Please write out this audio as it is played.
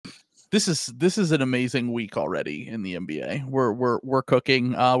This is an amazing week already in the NBA. We're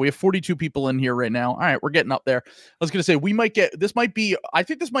cooking. We have 42 people in here right now. All right, we're getting up there. I was gonna say I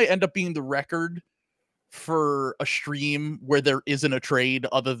think this might end up being the record for a stream where there isn't a trade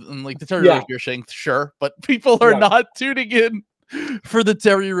other than like the Terry Rozier thing, sure, but people are not tuning in for the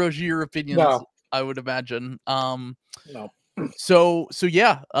Terry Rozier opinions, I would imagine. No. So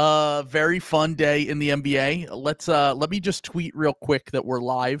yeah, very fun day in the NBA. Let me just tweet real quick that we're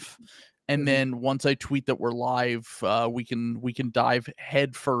live. And then once I tweet that we're live, we can dive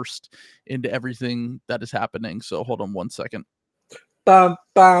head first into everything that is happening. So hold on one second. Bum,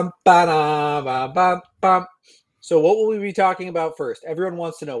 bum, ba-da, bum, bum, bum. So what will we be talking about first? Everyone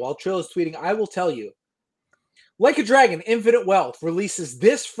wants to know. While Trill is tweeting, I will tell you. Like a Dragon, Infinite Wealth releases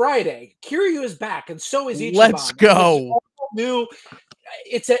this Friday. Kiryu is back, and so is Ichiban. Let's go. New.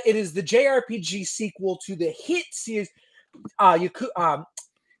 It is the JRPG sequel to the hit series Yakuza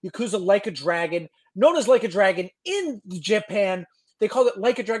Like a Dragon, known as Like a Dragon in Japan. They called it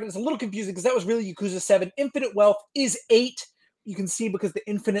Like a Dragon. It's a little confusing because that was really Yakuza 7. Infinite Wealth is 8. You can see because the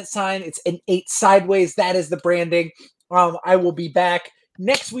infinite sign, it's an 8 sideways. That is the branding. I will be back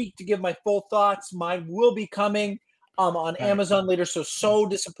next week to give my full thoughts. Mine will be coming on Amazon later. So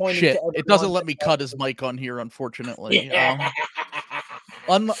disappointing. Shit, it doesn't let me cut his mic on here, unfortunately. Yeah.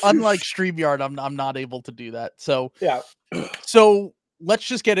 Unlike StreamYard, I'm not able to do that. So yeah. So let's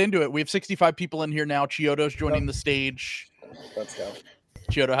just get into it. We have 65 people in here now. Chiodo's joining the stage. Let's go.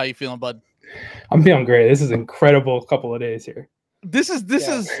 Chiodo, how you feeling, bud? I'm feeling great. This is an incredible couple of days here. This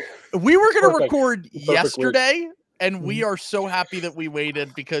is we were going to record yesterday, and we are so happy that we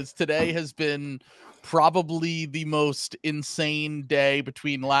waited because today has been probably the most insane day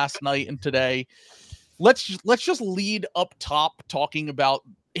between last night and today. Let's just lead up top talking about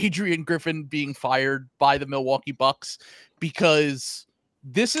Adrian Griffin being fired by the Milwaukee Bucks, because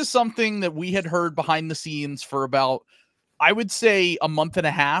this is something that we had heard behind the scenes for about, I would say, a month and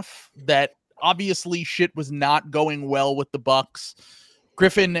a half, that obviously shit was not going well with the Bucks.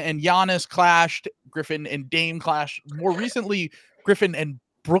 Griffin and Giannis clashed. Griffin and Dame clashed. More recently, Griffin and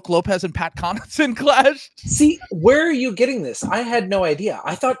Brooke Lopez and Pat Connaughton clashed. See, where are you getting this? I had no idea.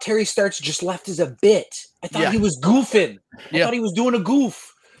 I thought Terry Starks just left as a bit. I thought he was goofing. I thought he was doing a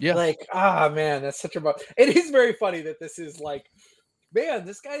goof. Yeah. Like, man, that's such a... It is very funny that this is like, man,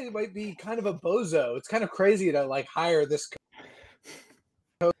 this guy might be kind of a bozo. It's kind of crazy to like hire this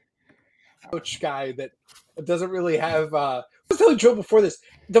coach guy that doesn't really have... I was telling Joe before this,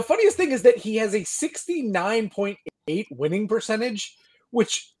 the funniest thing is that he has a 69.8 winning percentage,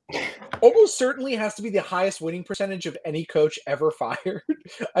 which almost certainly has to be the highest winning percentage of any coach ever fired.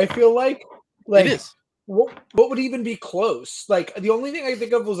 I feel like it is. What would even be close? Like, the only thing I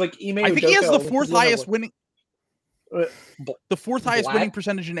think of was like Ime Udoka. I think he has the fourth highest winning winning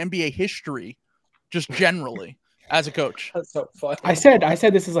percentage in NBA history, just generally as a coach. That's so funny. I said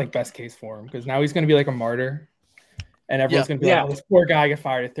this is like best case for him, because now he's going to be like a martyr, and everyone's going to be like, oh, this poor guy got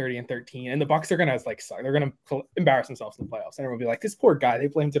fired at 30-13, and the Bucks are going to like suck. They're going to embarrass themselves in the playoffs, and everyone will be like, this poor guy, they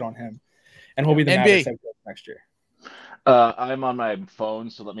blamed it on him, and he'll be the Mavericks next year. I'm on my phone,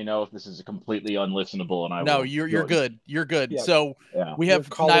 so let me know if this is completely unlistenable. And you're good. You're good. Yeah. So we have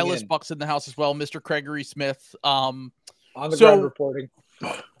Nihilist Bucks in the house as well. Mr. Gregory Smith, on the ground reporting.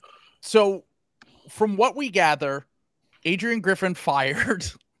 So, from what we gather, Adrian Griffin fired.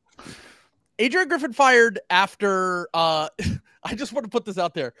 Adrian Griffin fired after. I just want to put this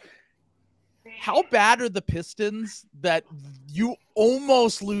out there. How bad are the Pistons that you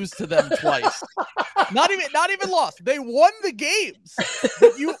almost lose to them twice? Not even lost. They won the games,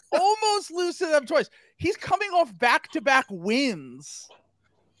 but you almost lose to them twice. He's coming off back-to-back wins,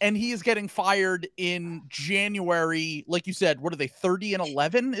 and he is getting fired in January. Like you said, what are they?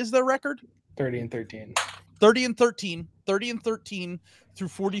 30-11 is their record? 30-13. 30-13 through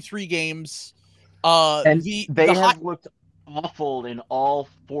 43 games. And they have looked awful in all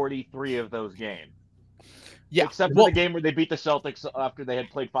 43 of those games. Yeah, except for the game where they beat the Celtics after they had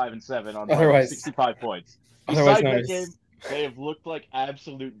played 5-7 on 65 points. Besides that game, they have looked like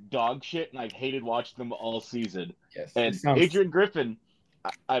absolute dog shit, and I've hated watching them all season. Yes, and Adrian Griffin,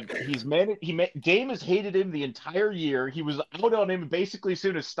 Dame has hated him the entire year. He was out on him basically as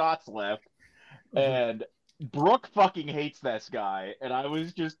soon as Stotts left, and Brooke fucking hates this guy. And I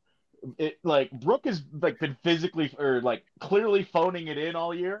was just. Brooke has been physically or clearly phoning it in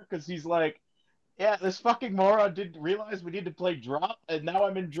all year, because he's like, yeah, this fucking moron didn't realize we need to play drop, and now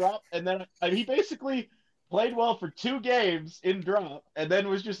I'm in drop. And then he basically played well for 2 games in drop, and then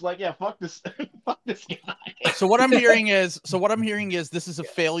was just like, yeah, fuck this, fuck this guy. So what I'm hearing is this is a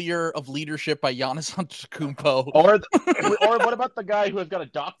failure of leadership by Giannis Antetokounmpo. Or what about the guy who has got a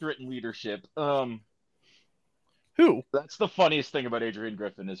doctorate in leadership? Who? That's the funniest thing about Adrian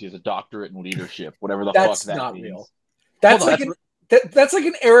Griffin is he has a doctorate in leadership. Whatever the fuck that not means. Real. That's like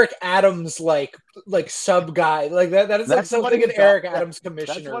an Eric Adams like sub guy like that. That is like something an Eric Adams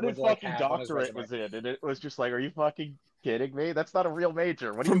commissioner. That's what his fucking doctorate was in, and it was just like, are you fucking kidding me? That's not a real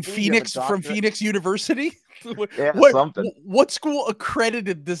major. What from Phoenix University? Yeah, something. What school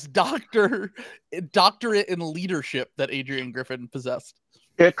accredited this doctorate in leadership that Adrian Griffin possessed?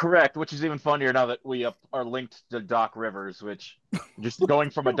 Yeah, correct. Which is even funnier now that we are linked to Doc Rivers, which just going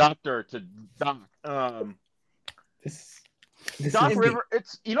from a doctor to Doc. Doc Rivers,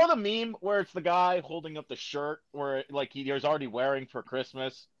 it's the meme where it's the guy holding up the shirt where like he was already wearing for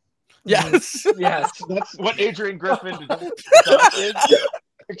Christmas. Yes, yes, that's what Adrian Griffin is.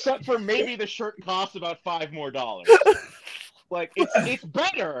 Except for maybe the shirt costs about $5 more. Like it's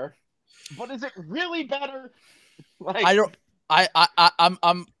better, but is it really better? Like I don't. I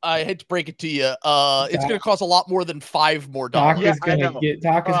hate to break it to you. It's going to cost a lot more than $5 more. Doc is going to give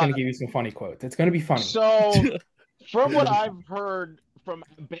you some funny quotes. It's going to be funny. So, from what I've heard from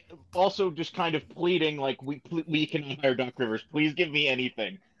also just kind of pleading, like we can hire Doc Rivers. Please give me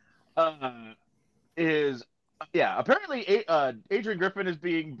anything. Apparently Adrian Griffin is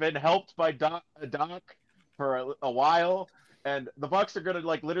been helped by Doc for a while. And the Bucks are going to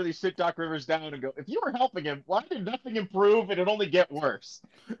like literally sit Doc Rivers down and go, if you were helping him, why did nothing improve and it only get worse?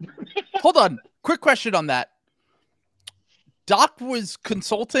 Hold on. Quick question on that. Doc was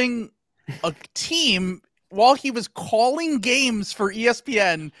consulting a team while he was calling games for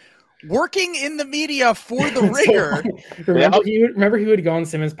ESPN, working in the media for the Ringer. Remember he would go on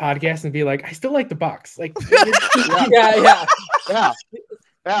Simmons' podcast and be like, I still like the Bucks. Like, yeah.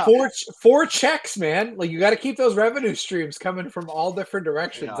 Four checks, man. Like you got to keep those revenue streams coming from all different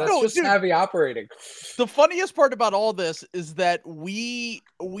directions. That's savvy operating. The funniest part about all this is that we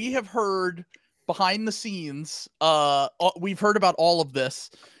have heard behind the scenes. We've heard about all of this,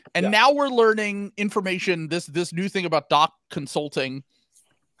 and now we're learning information. This new thing about Doc consulting.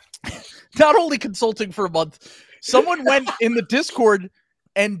 Not only consulting for a month, someone went in the Discord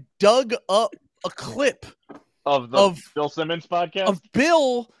and dug up a clip of Bill Simmons podcast of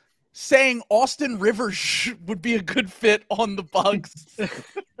Bill saying Austin Rivers would be a good fit on the Bucks.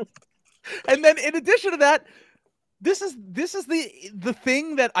 And then in addition to that, this is the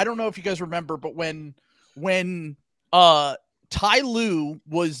thing that I don't know if you guys remember, but when Ty Lue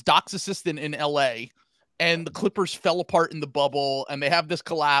was Doc's assistant in LA and the Clippers fell apart in the bubble and they have this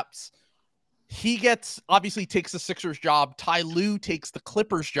collapse, he obviously takes the Sixers job. Ty Lue takes the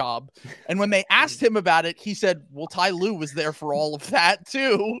Clippers job. And when they asked him about it, he said, well, Ty Lue was there for all of that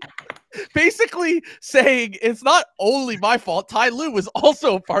too. Basically saying it's not only my fault. Ty Lue was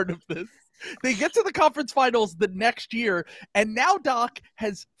also a part of this. They get to the conference finals the next year, and now Doc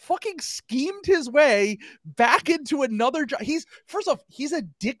has fucking schemed his way back into another job. He's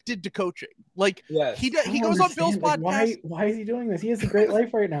addicted to coaching. Like he goes on Bill's podcast. Why is he doing this? He has a great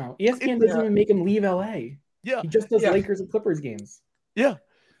life right now. ESPN doesn't even make him leave LA. Yeah, he just does Lakers and Clippers games. Yeah.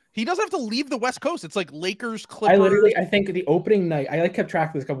 He doesn't have to leave the West Coast. It's like Lakers, Clippers. I think the opening night, I kept track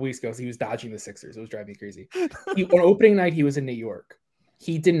of this a couple weeks ago. So he was dodging the Sixers. It was driving me crazy. On opening night, he was in New York.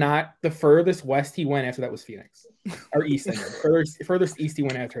 He did not. The furthest west he went after that was Phoenix, or east. Furthest east he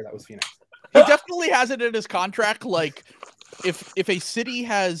went after that was Phoenix. He definitely has it in his contract. Like, if a city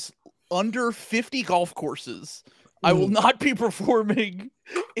has under 50 golf courses, I will not be performing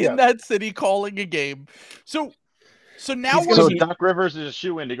in that city calling a game. So now Doc Rivers is a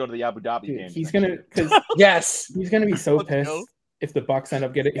shoe-in to go to the Abu Dhabi game. He's gonna he's gonna be so pissed if the Bucks end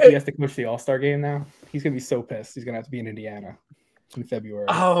up getting if he has to coach the All-Star game now. He's gonna be so pissed. He's gonna have to be in Indiana in February.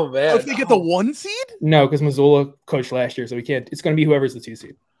 Oh man! If they get the 1 seed? No, because Missoula coached last year, so we can't. It's gonna be whoever's the 2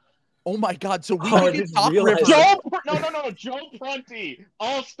 seed. Oh my God! So we can get Doc Rivers. Joe Prunty,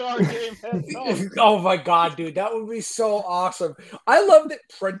 All-Star game. Oh my God, dude, that would be so awesome. I love that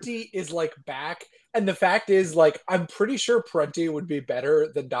Prunty is like back. And the fact is, like, I'm pretty sure Prunty would be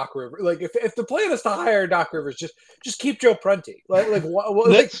better than Doc Rivers. Like, if the plan is to hire Doc Rivers, just keep Joe Prunty. Like,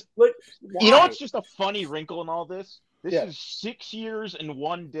 why? You know what's just a funny wrinkle in all this? This is 6 years and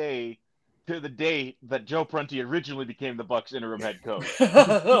 1 day to the date that Joe Prunty originally became the Bucks interim head coach.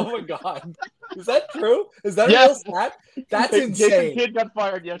 Oh my God, is that true? Is that a real stat? That's insane. Jason Kidd got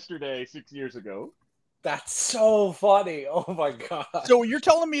fired yesterday, 6 years ago. That's so funny. Oh my God. So you're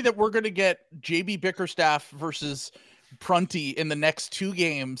telling me that we're going to get JB Bickerstaff versus Prunty in the next 2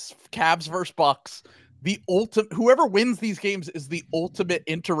 games, Cavs versus Bucks. whoever wins these games is the ultimate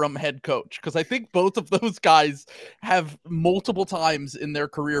interim head coach, because I think both of those guys have multiple times in their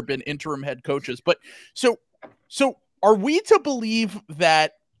career been interim head coaches. But so are we to believe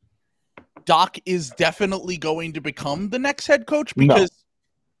that Doc is definitely going to become the next head coach? Because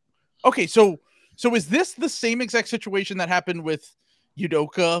okay, so is this the same exact situation that happened with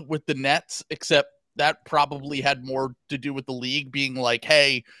Udoka with the Nets, except that probably had more to do with the league being like,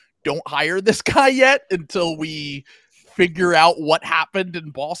 hey, don't hire this guy yet until we figure out what happened in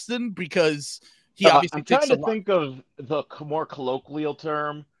Boston, because he obviously I'm trying to think of the more colloquial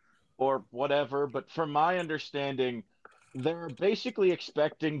term or whatever, but from my understanding, they're basically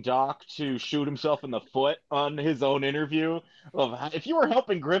expecting Doc to shoot himself in the foot on his own interview of, if you were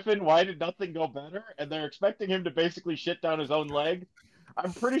helping Griffin, why did nothing go better? And they're expecting him to basically shit down his own leg.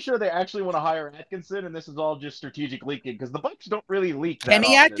 I'm pretty sure they actually want to hire Atkinson, and this is all just strategic leaking, because the Bucks don't really leak that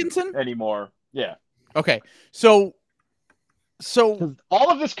Kenny often Atkinson anymore. Yeah. Okay, so all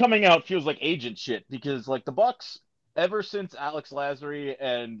of this coming out feels like agent shit, because like the Bucks, ever since Alex Lazary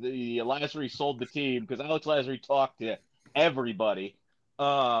and the Lazary sold the team, because Alex Lazary talked to everybody, they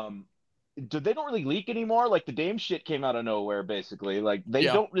don't really leak anymore. Like the Dame shit came out of nowhere, basically. Like they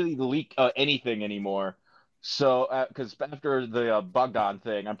don't really leak anything anymore. So, because after the Bogdan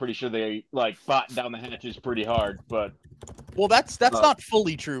thing, I'm pretty sure they like battened down the hatches pretty hard. But well, that's not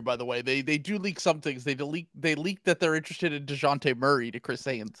fully true, by the way. They do leak some things. They leaked that they're interested in DeJounte Murray to Chris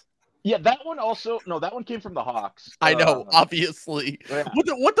Haynes. Yeah, that one also. No, that one came from the Hawks. I know, obviously. Yeah.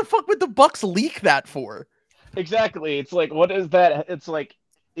 What the fuck would the Bucks leak that for? Exactly. It's like, what is that? It's like,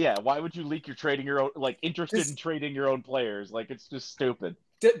 yeah, why would you leak your own, like, interested in trading your own players? Like, it's just stupid.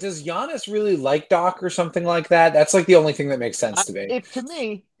 Does Giannis really like Doc or something like that? That's like the only thing that makes sense to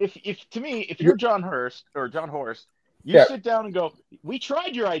me. If you're John Horst, you sit down and go, we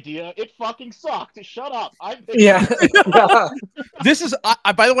tried your idea. It fucking sucked. Shut up. This is,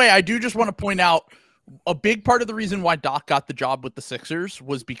 by the way, I do just want to point out a big part of the reason why Doc got the job with the Sixers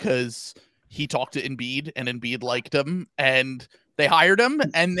was because he talked to Embiid and Embiid liked him and they hired him,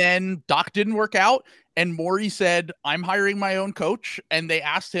 and then Doc didn't work out. And Morey said, I'm hiring my own coach. And they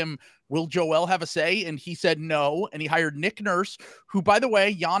asked him, will Joel have a say? And he said no. And he hired Nick Nurse, who, by the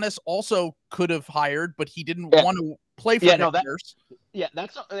way, Giannis also could have hired, but he didn't want to play for Nick Nurse. Yeah,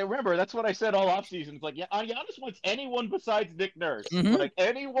 remember, that's what I said all offseason. It's like, Giannis wants anyone besides Nick Nurse. Mm-hmm. Like,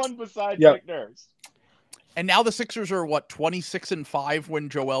 anyone besides Nick Nurse. And now the Sixers are 26-5 when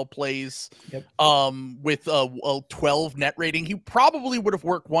Joel plays with a 12 net rating. He probably would have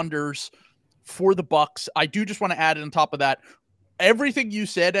worked wonders for the Bucks. I do just want to add on top of that, everything you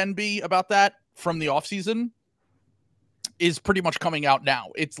said, NB, about that from the offseason is pretty much coming out now.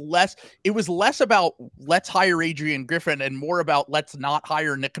 It was less about let's hire Adrian Griffin and more about let's not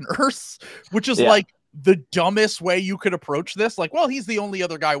hire Nick Nurse, which is like the dumbest way you could approach this. Like, well, he's the only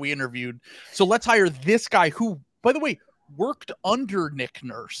other guy we interviewed, so let's hire this guy who, by the way, worked under Nick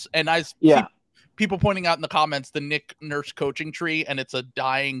Nurse. And I see people pointing out in the comments the Nick Nurse coaching tree, and it's a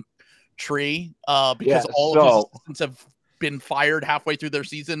dying tree because all of his assistants have been fired halfway through their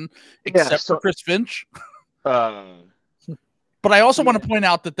season, except for Chris Finch. But I also want to point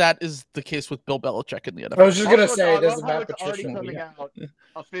out that is the case with Bill Belichick in the NFL. I was just going to say, there's a Matt Patricia coming out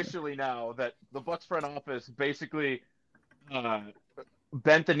officially now that the Bucks front office basically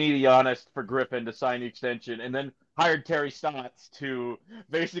bent the knee to Giannis for Griffin to sign the extension, and then hired Terry Stotts to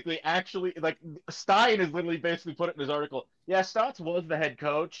basically like Stein is literally basically put it in his article. Yeah, Stotts was the head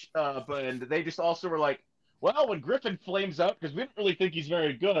coach, but they just also were like, well, when Griffin flames out, because we didn't really think he's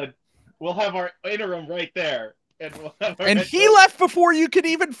very good, we'll have our interim right there. And he left before you could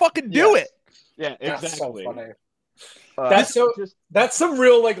even fucking do it. Yeah, exactly. That's so funny. That's some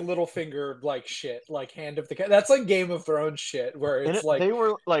real like little finger like shit, like hand of the cat. That's like Game of Thrones shit, where it's like they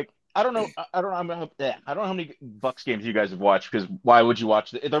were like, I don't know how many Bucks games you guys have watched, because why would you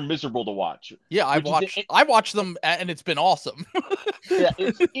watch them? They're miserable to watch. Yeah, I watched them and it's been awesome. Yeah,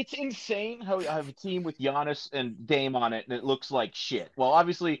 it's insane how you have a team with Giannis and Dame on it and it looks like shit. Well,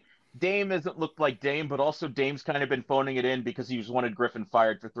 obviously Dame hasn't looked like Dame, but also Dame's kind of been phoning it in because he's wanted Griffin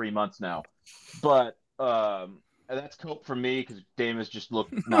fired for 3 months now. But that's cope for me because Dame has just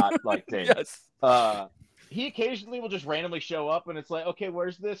looked not like Dame. Yes. He occasionally will just randomly show up, and it's like, okay,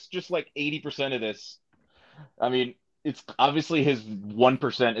 where's this? Just like 80% of this. I mean, it's obviously his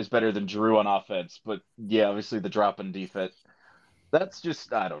 1% is better than Drew on offense, but yeah, obviously the drop in defense. That's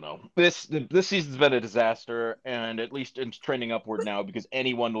just, I don't know. This season's been a disaster, and at least it's trending upward now because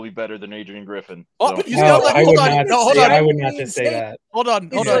anyone will be better than Adrian Griffin. Oh, So. you see, hold on. I would not just say that. Hold on.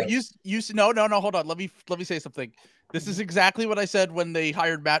 No. Hold on. Let me say something. This is exactly what I said when they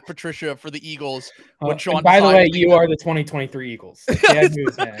hired Matt Patricia for the Eagles. When Sean, by the way, you are the 2023 Eagles. Bad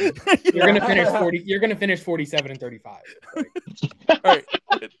news, man. You're gonna finish 40. You're gonna finish 47 and 35. Like, all right.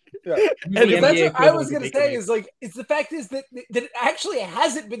 Yeah. And that's what I was gonna say is like it's the fact is that it actually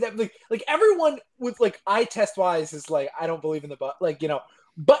hasn't been that like everyone with like eye test wise is like I don't believe in the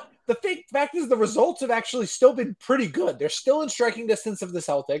but the fact is the results have actually still been pretty good. They're still in striking distance of the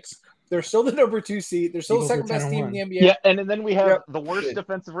Celtics. They're still the number 2 seed. They're still the second best team in the NBA. Yeah, and then we have the worst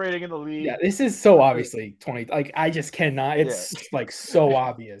defensive rating in the league. Yeah, this is so obviously 20. Like I just cannot. It's like so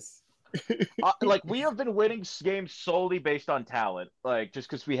obvious. Like we have been winning games solely based on talent, like just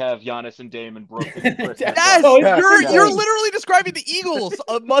because we have Giannis and Dame and Brook. And you're literally describing the Eagles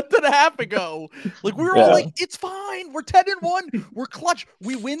a month and a half ago. Like we were all like, it's fine. We're 10-1. We're clutch.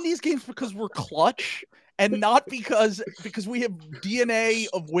 We win these games because we're clutch. And not because we have DNA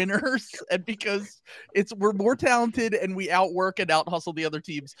of winners and because we're more talented and we outwork and out hustle the other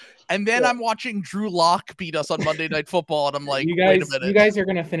teams. And then I'm watching Drew Lock beat us on Monday Night Football, and I'm like, wait a minute. You guys are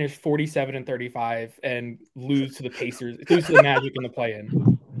gonna finish 47 and 35 and lose to the Pacers, lose to the Magic in the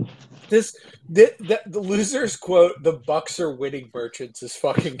play-in. The losers quote, "The Bucks are winning merchants" is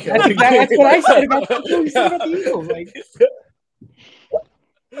fucking killing. That's what I said about the Eagles. Like.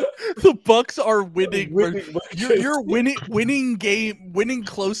 The Bucks are winning. You're winning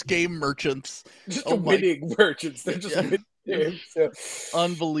close game merchants. Just winning merchants. They're just winning games. So.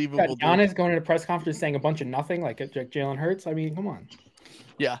 Unbelievable. Giannis going to a press conference saying a bunch of nothing like Jalen Hurts. I mean, come on.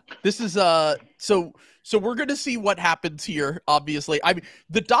 Yeah, this is so we're gonna see what happens here. Obviously, I mean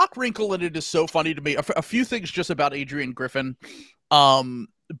the Doc wrinkle in it is so funny to me. A few things just about Adrian Griffin.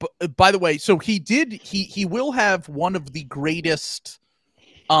 By the way, so he will have one of the greatest.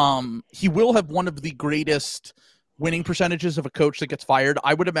 He will have one of the greatest winning percentages of a coach that gets fired.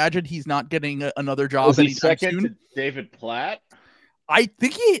 I would imagine he's not getting another job anytime soon. To David Platt? I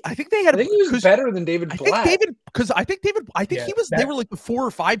think he was better than David Platt. I think he was. They were like the 4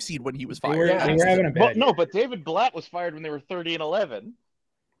 or 5 seed when he was fired. They were having a bad year. But David Blatt was fired when they were 30-11.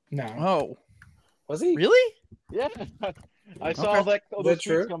 No. Oh, was he really? Yeah, I saw those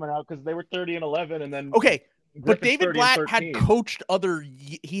tweets coming out because they were 30-11, and then okay. But David Blatt had coached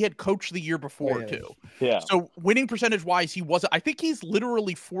he had coached the year before too. Yeah. So winning percentage wise, he wasn't. I think he's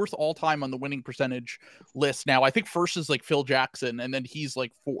literally 4th all time on the winning percentage list now. I think first is like Phil Jackson, and then he's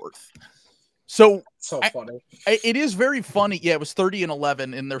like 4th. So funny. It is very funny. Yeah, it was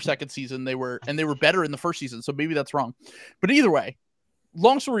 30-11 in their second season. They were better in the first season. So maybe that's wrong. But either way,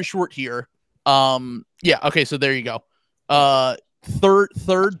 long story short here. Yeah. Okay. So there you go.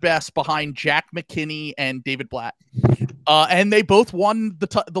 Third best behind Jack McKinney and David Blatt. And they both won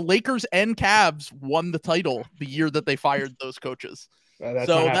the Lakers and Cavs won the title the year that they fired those coaches. That's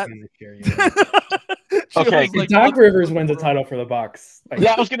not happening this year. Okay, like, Doc Rivers wins a title for the Bucks. Like,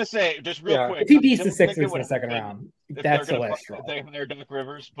 I was gonna say just real quick. If he beats the Sixers in the second round, that's the last straw. They hire Doc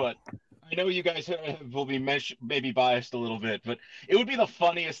Rivers, but I know you guys will be maybe biased a little bit, but it would be the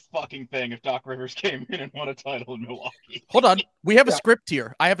funniest fucking thing if Doc Rivers came in and won a title in Milwaukee. Hold on, we have a script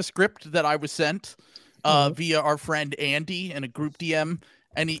here. I have a script that I was sent via our friend Andy in a group DM.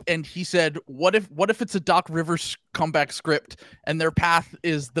 And he said, what if it's a Doc Rivers comeback script and their path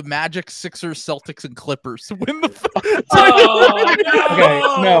is the Magic, Sixers, Celtics, and Clippers to win the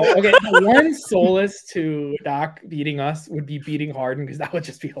Okay, the one solace to Doc beating us would be beating Harden because that would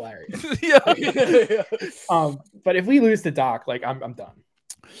just be hilarious. But if we lose to Doc, like I'm done.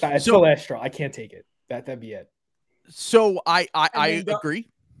 That's the last straw. I can't take it. That'd be it. So I agree.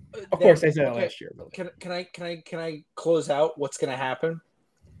 Of course, I said that last year. But... Can I close out what's going to happen?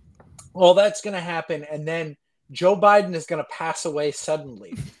 Well, that's going to happen, and then Joe Biden is going to pass away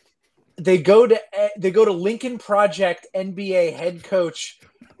suddenly. They go to Lincoln Project NBA head coach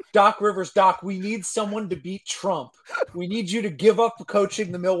Doc Rivers. Doc, we need someone to beat Trump. We need you to give up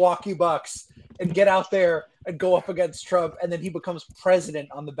coaching the Milwaukee Bucks and get out there and go up against Trump, and then he becomes president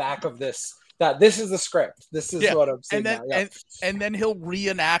on the back of this. This is the script. This is what I'm saying. And then he'll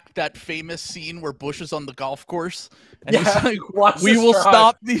reenact that famous scene where Bush is on the golf course and he's like, "We will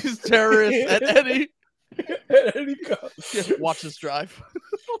stop these terrorists at any cost." Watch this drive.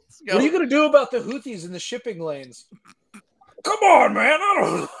 What are you going to do about the Houthis in the shipping lanes? Come on, man! I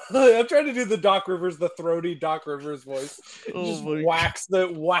don't know. I'm trying to do the Doc Rivers, the throaty Doc Rivers voice. Just wax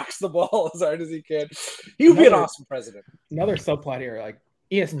the ball as hard as he can. He would be an awesome president. Another subplot here, like.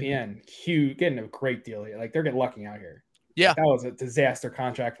 ESPN, huge, getting a great deal here. Like they're getting lucky out here. Yeah, that was a disaster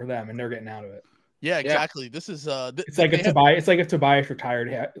contract for them, and they're getting out of it. Yeah, exactly. This is it's like if Tobias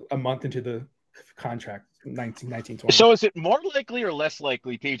retired a month into the contract, 1920. So is it more likely or less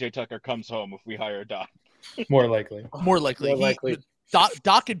likely PJ Tucker comes home if we hire Doc? More likely. More likely.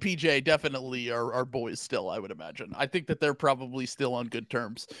 Doc and PJ definitely are boys still, I would imagine. I think that they're probably still on good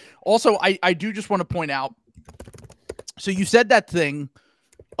terms. Also, I do just want to point out, so you said that thing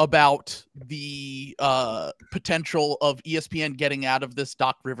about the potential of ESPN getting out of this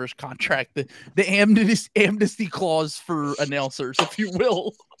Doc Rivers contract, the amnesty clause for announcers, if you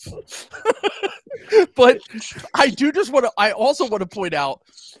will. But I also want to point out,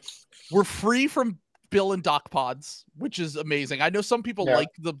 we're free from Bill and Doc pods, which is amazing. I know some people like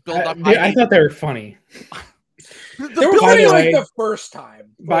the Bill Doc. I thought they were funny. They were funny like the first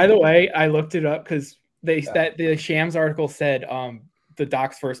time. By the way, I looked it up because the Shams article said the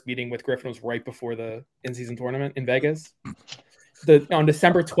Doc's first meeting with Griffin was right before the in-season tournament in Vegas. On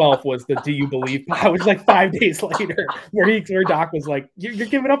December 12th was the "Do you believe?" It was like 5 days later, where Doc was like, "You're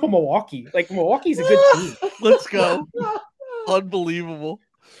giving up on Milwaukee. Like Milwaukee's a good team. Let's go." Unbelievable.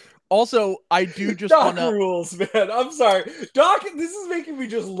 Also, I do just Doc rules, man. I'm sorry, Doc. This is making me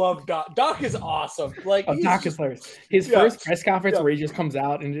just love Doc. Doc is awesome. Like Doc is hilarious. His first press conference where he just comes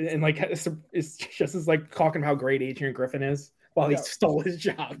out and like it's just as like talking how great Adrian Griffin is while he stole his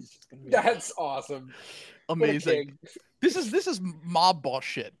job. That's awesome. Amazing. This is mob boss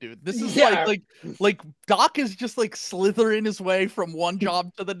shit, dude. This is like Doc is just like slithering his way from one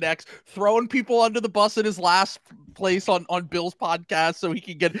job to the next, throwing people under the bus in his last place on Bill's podcast so he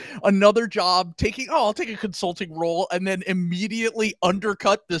can get another job, I'll take a consulting role, and then immediately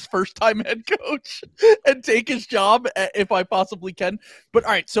undercut this first-time head coach and take his job if I possibly can. But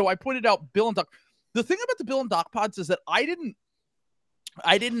all right, so I pointed out Bill and Doc. The thing about the Bill and Doc pods is that I didn't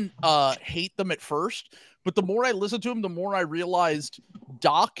hate them at first, but the more I listened to him, the more I realized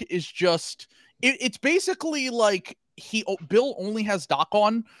Doc is just it's basically like Bill only has Doc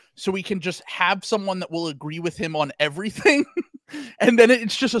on so he can just have someone that will agree with him on everything. And then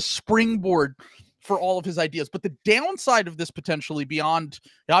it's just a springboard for all of his ideas. But the downside of this potentially beyond,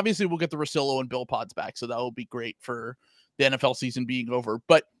 obviously we'll get the Russillo and Bill pods back, so that will be great for the NFL season being over.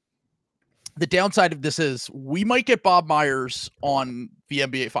 But the downside of this is we might get Bob Myers on the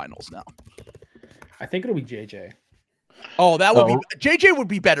NBA Finals now. I think it'll be JJ. Oh, that would be JJ would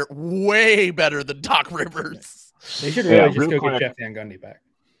be better, way better than Doc Rivers. They should really just go get Jeff Van Gundy back.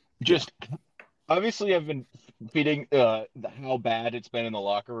 Just obviously, I've been feeding how bad it's been in the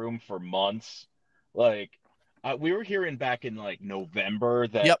locker room for months. Like we were hearing back in like November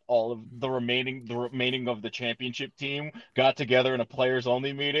that all of the remaining of the championship team got together in a players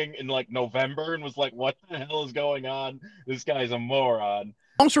only meeting in like November and was like, "What the hell is going on? This guy's a moron."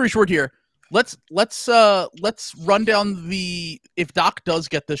 Long story short, here, let's run down if Doc does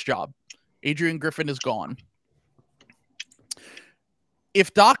get this job, Adrian Griffin is gone.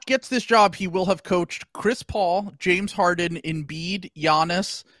 If Doc gets this job, he will have coached Chris Paul, James Harden, Embiid,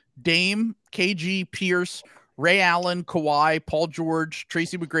 Giannis, Dame, KG, Pierce, Ray Allen, Kawhi, Paul George,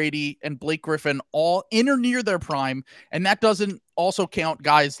 Tracy McGrady, and Blake Griffin, all in or near their prime. And that doesn't also count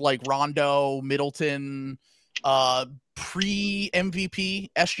guys like Rondo, Middleton, pre-MVP,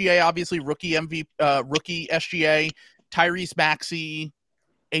 SGA, obviously, rookie SGA, Tyrese Maxey,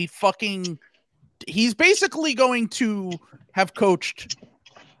 he's basically going to have coached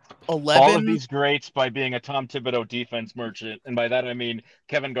 11. All of these greats by being a Tom Thibodeau defense merchant. And by that, I mean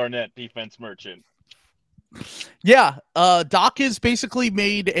Kevin Garnett defense merchant. Yeah. Doc has basically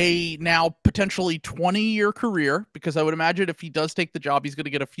made a now potentially 20-year career, because I would imagine if he does take the job, he's going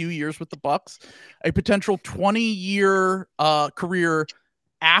to get a few years with the Bucks, a potential 20-year career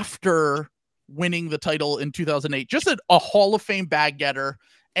after winning the title in 2008. Just a Hall of Fame bag getter.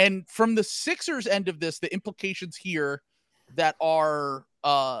 And from the Sixers end of this, the implications here that are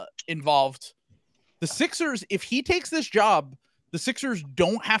involved, the Sixers, if he takes this job, the Sixers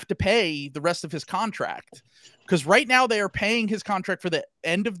don't have to pay the rest of his contract, because right now they are paying his contract for the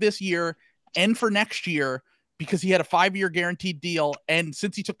end of this year and for next year because he had a 5-year guaranteed deal. And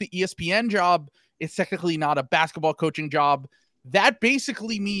since he took the ESPN job, it's technically not a basketball coaching job. That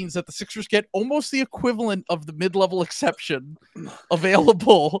basically means that the Sixers get almost the equivalent of the mid-level exception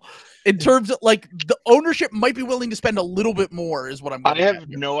available in terms of, like, the ownership might be willing to spend a little bit more is what I'm getting at. I have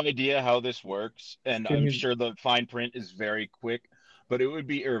no idea how this works, and I'm sure the fine print is very quick, but it would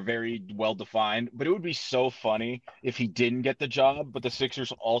be, or very well defined, but it would be so funny if he didn't get the job, but the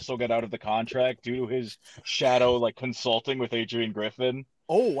Sixers also got out of the contract due to his shadow, like, consulting with Adrian Griffin.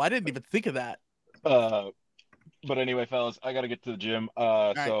 Oh, I didn't even think of that. But anyway, fellas, I gotta get to the gym.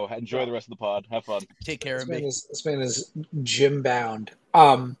 So enjoy the rest of the pod. Have fun. Take care. This man is gym bound.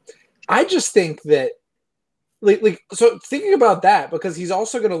 I just think that, so thinking about that, because he's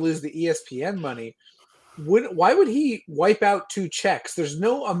also going to lose the ESPN money. Why would he wipe out 2 checks? There's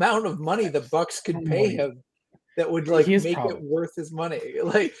no amount of money the Bucks could pay him that would make it worth his money.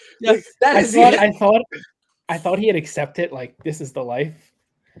 Like I thought he had accepted, like, this is the life.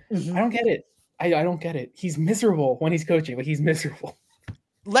 Mm-hmm. I don't get it. I don't get it. He's miserable when he's coaching. Like, he's miserable.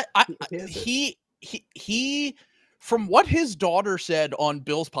 He from what his daughter said on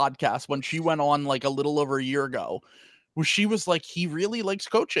Bill's podcast when she went on like a little over a year ago, where she was like, he really likes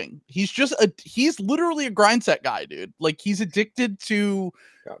coaching. He's literally a grind set guy, dude. Like, he's addicted to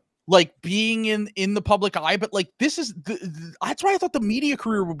like being in the public eye, but like this is that's why I thought the media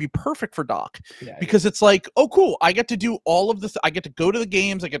career would be perfect for Doc, because it's like, oh cool, I get to do all of this. I get to go to the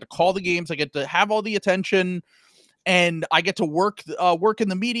games, I get to call the games, I get to have all the attention, and I get to work in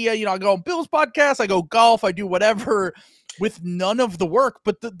the media. You know, I go on Bill's podcast, I go golf, I do whatever with none of the work.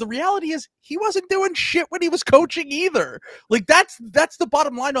 But the reality is he wasn't doing shit when he was coaching either. Like, that's the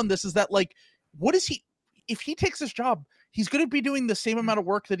bottom line on this, is that, like, what is he, if he takes this job, he's going to be doing the same amount of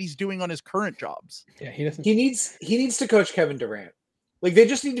work that he's doing on his current jobs. Yeah, he doesn't. He needs to coach Kevin Durant. Like, they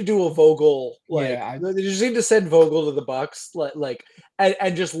just need to do a Vogel. Like, they just need to send Vogel to the Bucks.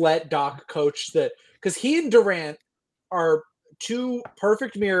 And just let Doc coach because he and Durant are 2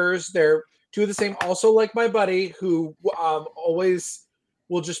 perfect mirrors. They're 2 of the same. Also, like my buddy, who always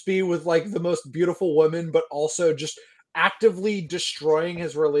will just be with like the most beautiful woman, but also just actively destroying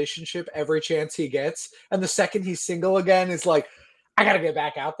his relationship every chance he gets. And the second he's single again, is like, I gotta get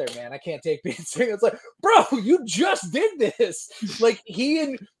back out there, man. I can't take being single. It's like, bro, you just did this. Like, he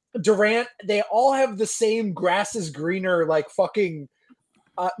and Durant, they all have the same grass is greener, like fucking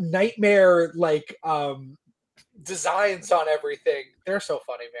nightmare, like designs on everything. They're so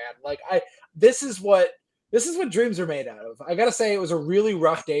funny, man. Like, this is what dreams are made out of. I gotta say, it was a really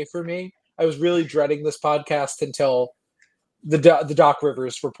rough day for me. I was really dreading this podcast until the Doc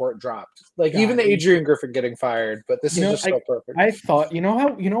Rivers report dropped. Like, even the Adrian Griffin getting fired, but this is just so perfect. I thought, you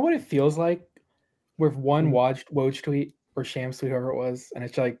know what it feels like with one Woj tweet or Shams tweet, whoever it was, and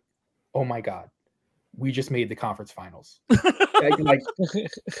it's like, oh my God, we just made the conference finals. like,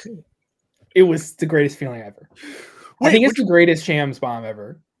 it was the greatest feeling ever. I think it's the greatest Shams bomb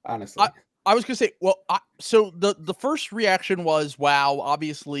ever, honestly. I was going to say, so the first reaction was, wow,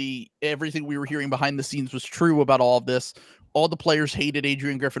 obviously everything we were hearing behind the scenes was true about all of this. All the players hated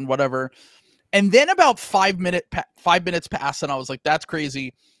Adrian Griffin, whatever. And then about 5 minutes passed, and I was like, that's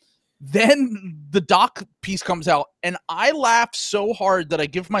crazy. Then the Doc piece comes out, and I laughed so hard that I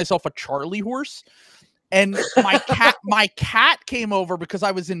give myself a Charlie horse. And my cat came over because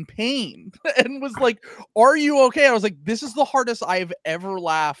I was in pain and was like, are you okay? I was like, this is the hardest I've ever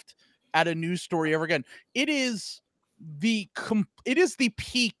laughed at a news story ever again. It is the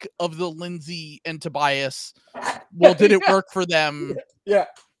peak of the Lindsay and Tobias. Well, did it work for them? Yeah.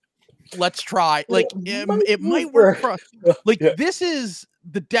 Let's try. Like, it might work for us. Like, this is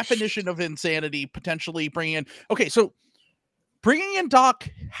the definition of insanity, potentially bringing in. Okay, so bringing in Doc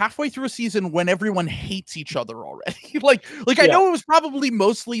halfway through a season when everyone hates each other already. like I know it was probably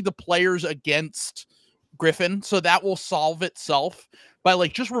mostly the players against Griffin, so that will solve itself by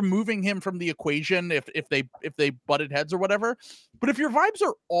like just removing him from the equation if they butted heads or whatever. But if your vibes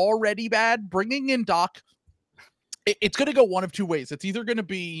are already bad, bringing in Doc, it's going to go one of 2 ways. It's either going to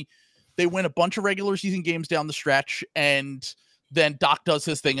be they win a bunch of regular season games down the stretch, and then Doc does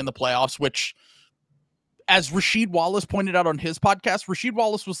his thing in the playoffs, which, as Rasheed Wallace pointed out on his podcast, Rasheed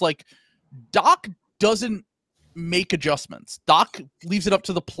Wallace was like, Doc doesn't make adjustments. Doc leaves it up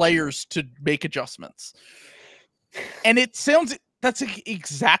to the players to make adjustments. And it sounds, that's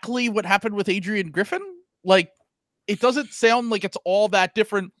exactly what happened with Adrian Griffin. Like, it doesn't sound like it's all that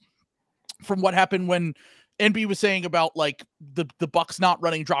different from what happened when NB was saying about like the Bucks not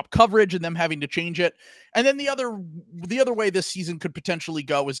running drop coverage and them having to change it. And then the other way this season could potentially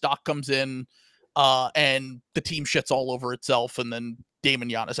go is Doc comes in and the team shits all over itself, and then Damon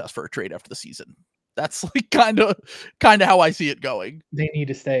Giannis asks for a trade after the season. That's like kind of how I see it going. They need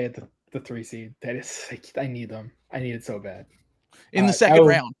to stay at the 3 seed. That is, I need them. I need it so bad. In the second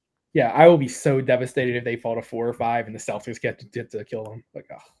round. Yeah, I will be so devastated if they fall to 4 or 5 and the Celtics get to kill them. Like,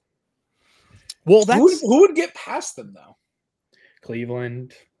 oh. Well, that's who would get past them though?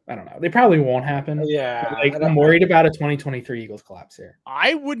 Cleveland. I don't know. They probably won't happen. Yeah, like, I'm worried about a 2023 Eagles collapse here.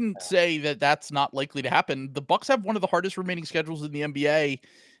 I wouldn't say that that's not likely to happen. The Bucks have one of the hardest remaining schedules in the NBA,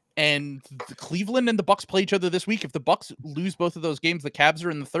 and the Cleveland and the Bucks play each other this week. If the Bucks lose both of those games, the Cavs are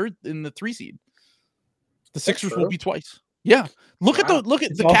in the 3 seed. The Sixers will be twice. Yeah. Look at the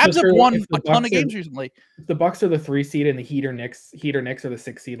Cavs have won a ton of games recently. If the Bucks are the 3 seed and the Heat or Knicks are the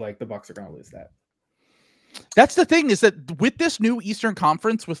 6 seed, like the Bucks are going to lose that. That's the thing, is that with this new Eastern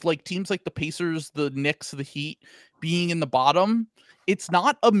Conference, with like teams like the Pacers, the Knicks, the Heat being in the bottom, it's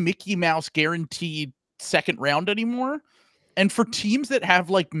not a Mickey Mouse guaranteed second round anymore. And for teams that have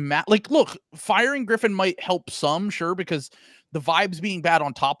like look, firing Griffin might help some, sure, because the vibes being bad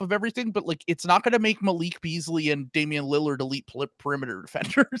on top of everything, but like it's not going to make Malik Beasley and Damian Lillard elite perimeter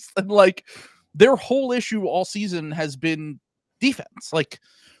defenders. And like their whole issue all season has been defense. Like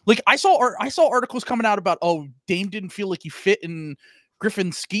I saw articles coming out about, oh, Dame didn't feel like he fit in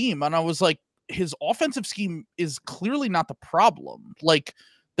Griffin's scheme. And I was like, his offensive scheme is clearly not the problem. Like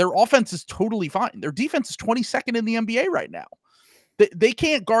their offense is totally fine. Their defense is 22nd in the NBA right now. They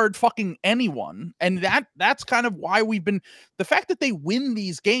can't guard fucking anyone. And that's kind of why the fact that they win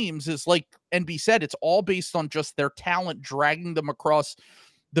these games is, like NB said, it's all based on just their talent dragging them across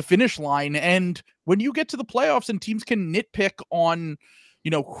the finish line. And when you get to the playoffs and teams can nitpick on,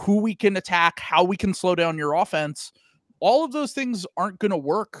 who we can attack, how we can slow down your offense, all of those things aren't going to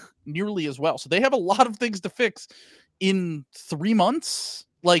work nearly as well. So they have a lot of things to fix in 3 months.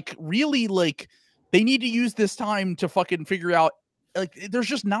 Like really, like they need to use this time to fucking figure out, like there's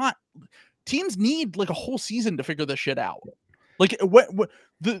just not, teams need like a whole season to figure this shit out. Like what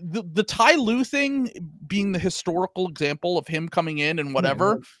the Ty Lue thing being the historical example of him coming in and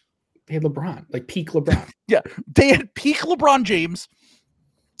whatever. They had LeBron, like peak LeBron. Yeah. They had peak LeBron James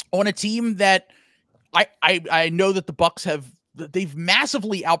on a team that I know that the Bucks they've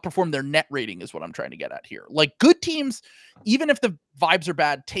massively outperformed their net rating is what I'm trying to get at here. Like good teams, even if the vibes are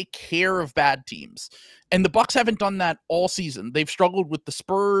bad, take care of bad teams. And the Bucks haven't done that all season. They've struggled with the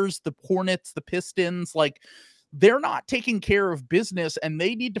Spurs, the Hornets, the Pistons. Like they're not taking care of business, and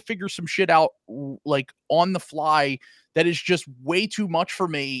they need to figure some shit out like on the fly. That is just way too much for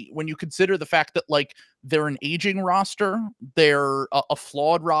me when you consider the fact that like they're an aging roster, they're a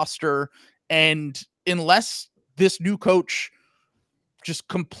flawed roster. And unless this new coach just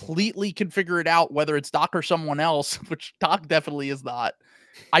completely can figure it out, whether it's Doc or someone else, which Doc definitely is not,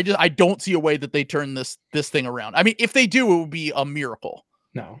 I don't see a way that they turn this thing around. I mean, if they do, it would be a miracle.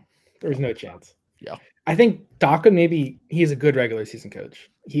 No, there's no chance. Yeah. I think Doc he's a good regular season coach.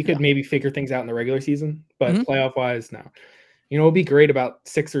 He could maybe figure things out in the regular season, but playoff wise, no. What'd be great about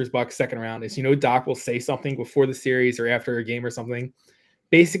Sixers Bucks second round is, Doc will say something before the series or after a game or something,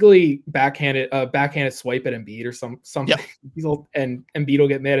 basically backhanded swipe at Embiid or something. Yep. And Embiid will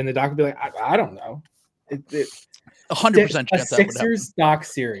get mad, and the Doc will be like, I don't know. 100% a Sixers Doc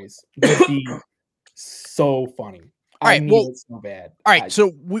series would be so funny. All right, it's so bad. All right,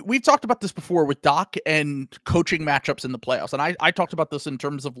 so we've talked about this before with Doc and coaching matchups in the playoffs, and I talked about this in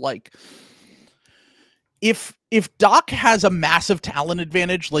terms of like if Doc has a massive talent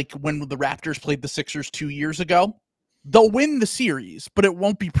advantage, like when the Raptors played the Sixers 2 years ago, they'll win the series, but it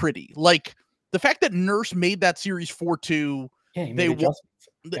won't be pretty. Like the fact that Nurse made that series 4-2, he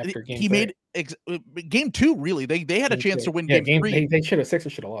made game 2. Really, they had a chance to win game 3.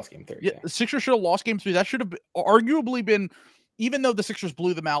 Sixers should have lost game 3. Yeah, the Sixers should have lost game 3. That should have arguably been, even though the Sixers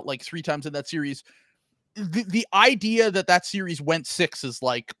blew them out like 3 times in that series. The idea that series went 6 is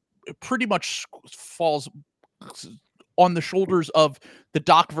like pretty much falls on the shoulders of the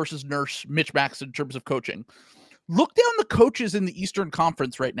Doc versus Nurse mismatch in terms of coaching. Look down the coaches in the Eastern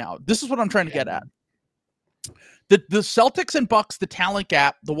Conference right now. This is what I'm trying to get at. The Celtics and Bucks, the talent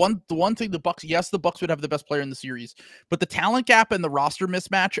gap, the one thing the Bucks would have the best player in the series, but the talent gap and the roster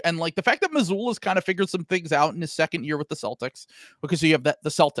mismatch, and like the fact that Mazzulla's kind of figured some things out in his second year with the Celtics, because you have the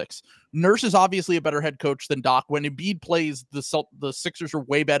Celtics. Nurse is obviously a better head coach than Doc. When Embiid plays, the Sixers are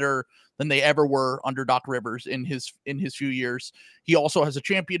way better than they ever were under Doc Rivers in his few years. He also has a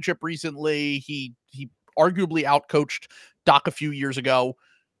championship recently. He arguably outcoached Doc a few years ago.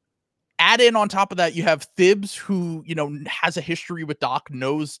 Add in on top of that, you have Thibs, who, has a history with Doc,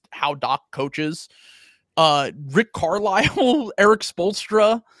 knows how Doc coaches. Rick Carlisle, Eric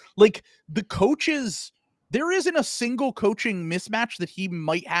Spoelstra, like the coaches, there isn't a single coaching mismatch that he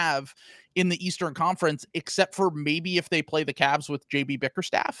might have in the Eastern Conference, except for maybe if they play the Cavs with JB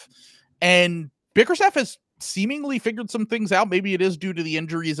Bickerstaff. And Bickerstaff has seemingly figured some things out. Maybe it is due to the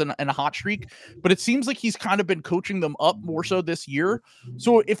injuries and a hot streak, but it seems like he's kind of been coaching them up more so this year.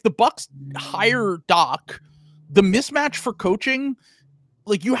 So if the Bucks hire Doc, the mismatch for coaching,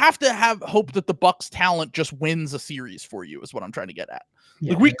 like you have to have hope that the Bucks talent just wins a series for you is what I'm trying to get at.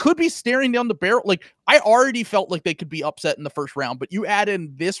 Yeah. Like we could be staring down the barrel. Like I already felt like they could be upset in the first round, but you add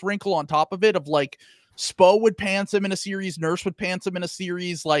in this wrinkle on top of it of like Spo would pants him in a series, Nurse would pants him in a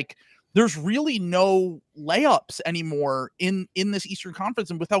series. Like there's really no layups anymore in this Eastern Conference.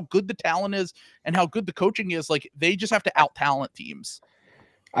 And with how good the talent is and how good the coaching is, like, they just have to out-talent teams.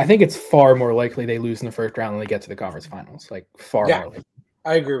 I think it's far more likely they lose in the first round than they get to the conference finals. Like, far more likely.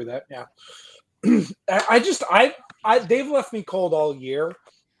 I agree with that. Yeah. They've left me cold all year.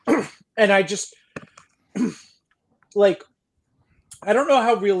 And I just, like, I don't know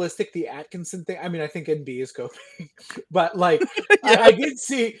how realistic the Atkinson thing. I mean, I think NB is coping, but like, I did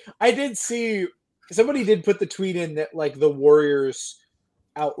see somebody did put the tweet in that like the Warriors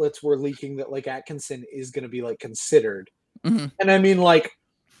outlets were leaking that like Atkinson is going to be like considered. Mm-hmm. And I mean, like,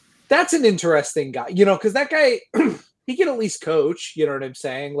 that's an interesting guy, you know, because that guy, he can at least coach, you know what I'm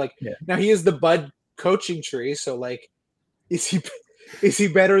saying? Like, now he is the Bud coaching tree. So like, is he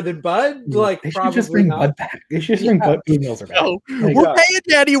better than Bud? Like, probably just bring not. Bud back. They should just bring Bud emails around. No, we're paying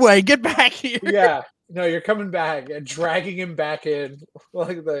you anyway. Get back here. Yeah. No, you're coming back and dragging him back in. Look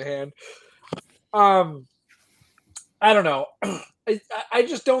at the hand. I don't know. I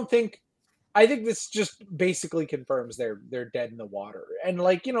just don't think. I think this just basically confirms they're dead in the water. And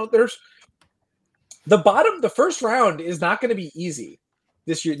like, you know, there's the first round is not going to be easy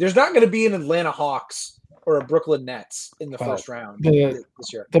this year. There's not going to be an Atlanta Hawks or a Brooklyn Nets in the first round this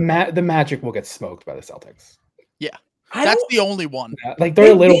year. The Magic will get smoked by the Celtics. Yeah. That's the only one. Yeah, like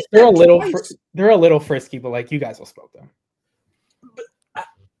they're a little frisky, but like you guys will smoke them. But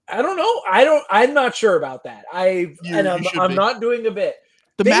I don't know. I'm not sure about that. I'm not doing a bit.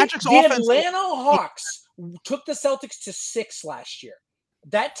 Magic's offense. The Atlanta Hawks took the Celtics to 6 last year.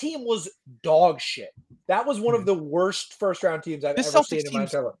 That team was dog shit. That was one of the worst first round teams I've ever seen in my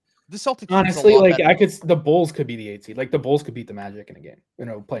entire life. The Celtics, honestly, like the Bulls could be the 8 seed. Like the Bulls could beat the Magic in a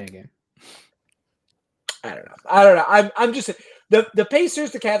game, playing a game. I don't know. I'm just the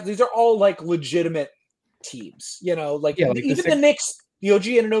Pacers, the Cavs. These are all like legitimate teams. You know, like even the Knicks, the OG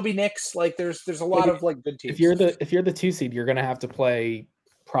Anunoby Knicks. Like there's a lot of like good teams. If you're the 2 seed, you're gonna have to play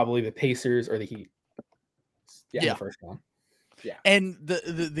probably the Pacers or the Heat. Yeah. In the first one. Yeah, and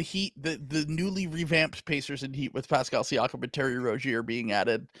the Heat, the newly revamped Pacers and Heat with Pascal Siakam and Terry Rozier being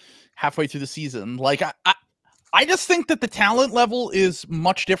added halfway through the season. Like I just think that the talent level is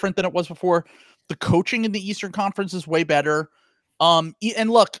much different than it was before. The coaching in the Eastern Conference is way better. And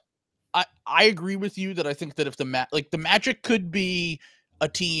look, I agree with you that I think that if the Magic could be a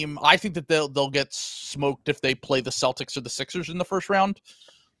team, I think that they'll get smoked if they play the Celtics or the Sixers in the first round.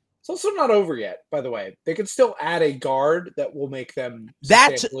 It's also not over yet, by the way. They could still add a guard that will make them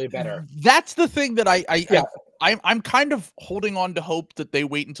substantially better. That's the thing that I'm kind of holding on to hope that they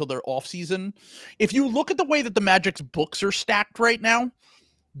wait until their off season. If you look at the way that the Magic's books are stacked right now,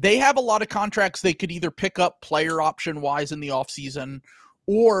 they have a lot of contracts they could either pick up player option wise in the off season,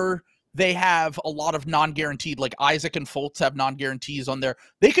 or they have a lot of non-guaranteed, like Isaac and Fultz have non-guarantees on there.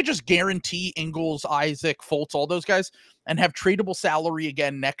 They could just guarantee Ingles, Isaac, Fultz, all those guys, and have tradable salary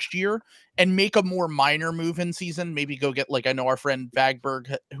again next year and make a more minor move in season. Maybe go get, like, I know our friend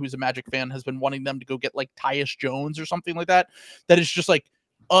Vagberg, who's a Magic fan, has been wanting them to go get like Tyus Jones or something like that. That is just like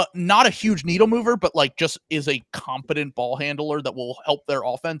not a huge needle mover, but like just is a competent ball handler that will help their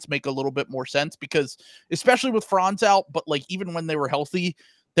offense make a little bit more sense, because especially with Franz out, but like even when they were healthy,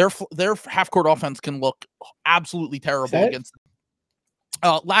 their half-court offense can look absolutely terrible against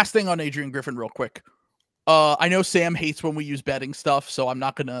them. Last thing on Adrian Griffin real quick. I know Sam hates when we use betting stuff, so I'm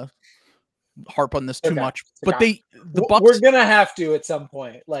not going to harp on this too much. But the Bucks, we're going to have to at some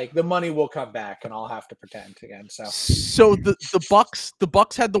point. Like, the money will come back, and I'll have to pretend again. So the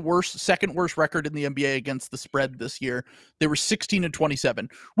Bucks had the second worst record in the NBA against the spread this year. They were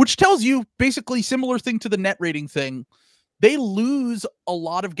 16-27, which tells you basically similar thing to the net rating thing. They lose a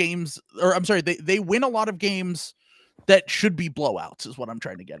lot of games, or I'm sorry, they win a lot of games that should be blowouts, is what I'm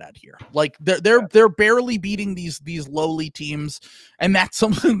trying to get at here. Like they're barely beating these lowly teams, and that's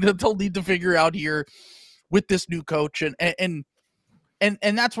something that they'll need to figure out here with this new coach. And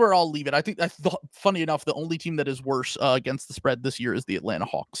that's where I'll leave it. I think funny enough, the only team that is worse against the spread this year is the Atlanta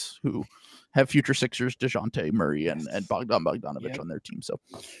Hawks, who have future Sixers DeJounte Murray and Bogdan Bogdanovic on their team. So,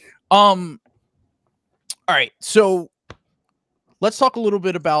 all right, so let's talk a little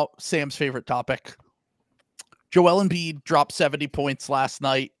bit about Sam's favorite topic. Joel Embiid dropped 70 points last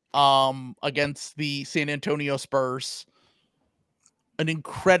night against the San Antonio Spurs. An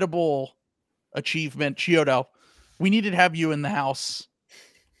incredible achievement. Chiodo, we needed to have you in the house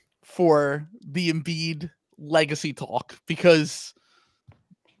for the Embiid legacy talk, because,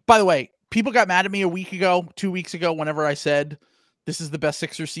 by the way, people got mad at me a week ago, 2 weeks ago, whenever I said this is the best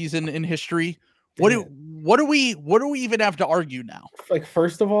Sixers season in history. What do we even have to argue now? Like,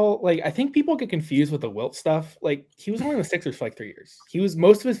 first of all, like, I think people get confused with the Wilt stuff. Like, he was only on the Sixers for like 3 years.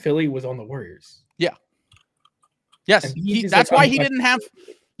 Most of his Philly was on the Warriors. Yeah. Yes. That's why he didn't have.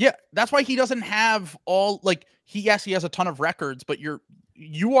 Yeah, that's why he doesn't have all like he has a ton of records, but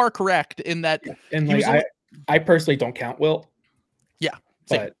you are correct in that. And like I personally don't count Wilt. Yeah,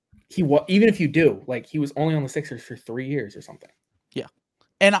 but even if you do, like, he was only on the Sixers for 3 years or something. Yeah.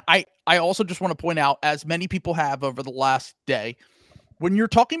 And I also just want to point out, as many people have over the last day, when you're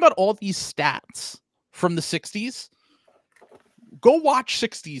talking about all these stats from the 60s, go watch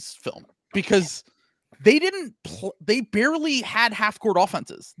 60s film, because they barely had half-court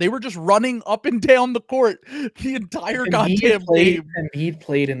offenses. They were just running up and down the court the entire goddamn game. Embiid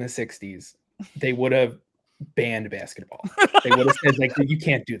played in the 60s. They would have banned basketball. They would have said, like, you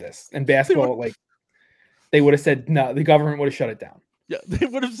can't do this. And basketball, like, they would have said no. The government would have shut it down. Yeah, they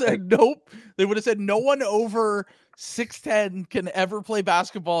would have said nope. They would have said no one over 6'10" can ever play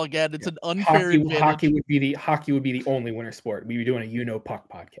basketball again. It's an unfair advantage. Hockey would be the only winter sport. We'd be doing a puck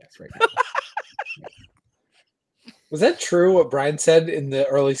podcast right now. Was that true what Brian said in the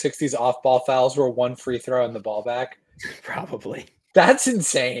early 60s? Off-ball fouls were 1 free throw and the ball back? Probably. That's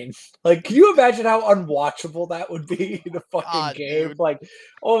insane. Like, can you imagine how unwatchable that would be in a fucking game? Dude. Like,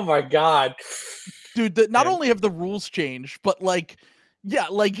 oh my God. Dude, not only have the rules changed, but like, yeah,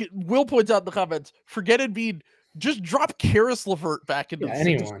 like Will points out in the comments, forget Embiid, just drop Karis LeVert back into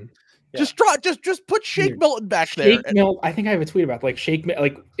anyone. Just put Shake Milton back there. I think I have a tweet about if Shake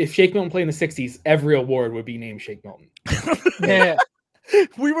Milton played in the 60s, every award would be named Shake Milton. Yeah.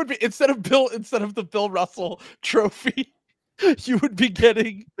 We would be instead of the Bill Russell trophy, you would be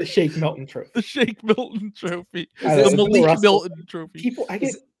getting the Shake Milton trophy. The Shake Milton trophy. The Malik Milton trophy.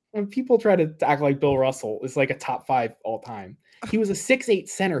 When people try to act like Bill Russell is like a top 5 all time, he was a 6'8"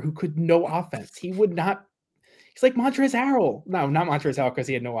 center who could no offense. He would not. He's like Montrezl Harrell. No, not Montrezl Harrell because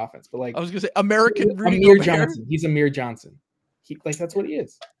he had no offense. But like, I was gonna say Amir Johnson. He's Amir Johnson. That's what he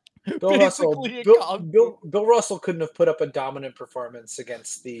is. Bill Russell couldn't have put up a dominant performance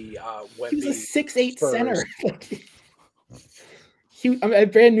against the Wemby. He was a 6'8" center.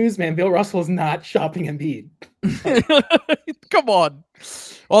 Brand news, man. Bill Russell is not shopping Embiid. Come on.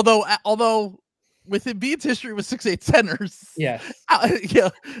 Although with Embiid's history with 6'8" centers, yes,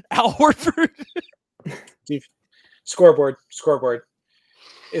 Al Horford. Scoreboard.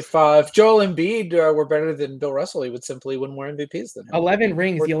 If Joel Embiid were better than Bill Russell, he would simply win more MVPs than him. 11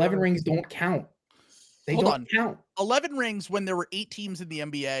 rings. The 11 rings don't count. They don't count. 11 rings when there were 8 teams in the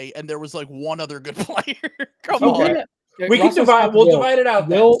NBA and there was like one other good player. Come on. We can divide. We'll divide it out.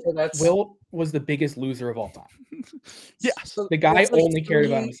 Will was the biggest loser of all time. Yeah, so the guy only cared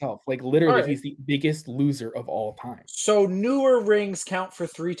about himself. Like, literally, he's the biggest loser of all time. So newer rings count for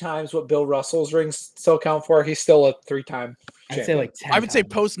 3 times what Bill Russell's rings still count for. He's still a 3-time. I'd say like 10 I would times. say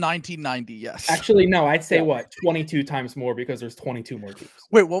post 1990. Yes. Actually, no. I'd say 22 times more because there's 22 more teams.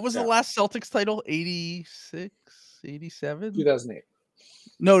 Wait, what was the last Celtics title? 86, 87, 2008.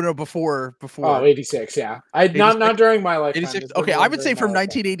 No, before. Oh, 86, yeah. Not during my lifetime. 86. Okay, I would say from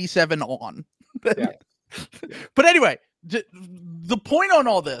 1987 on. Yeah. But anyway, the point on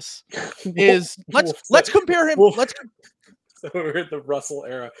all this is let's compare him. So we're in the Russell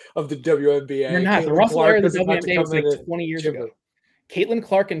era of the WNBA. You're not. The Russell era of the WNBA was like 20 years ago. Caitlin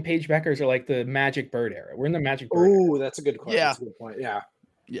Clark and Paige Beckers are like the Magic Bird era. We're in the Magic Bird era. Oh, that's a good question. Yeah. That's a good point. Yeah.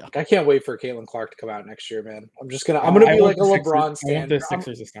 Yeah. I can't wait for Caitlin Clark to come out next year, man. I'm gonna be like a LeBron stan. I want the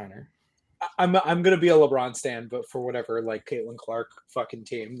Sixers to sign her. I'm gonna be a LeBron stan, but for whatever, like, Caitlin Clark fucking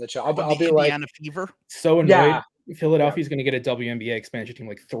team. I'll be Indiana like Fever. So annoyed. Yeah. Philadelphia's gonna get a WNBA expansion team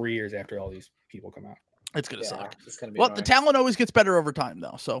like 3 years after all these people come out. It's gonna suck. It's gonna be annoying. The talent always gets better over time,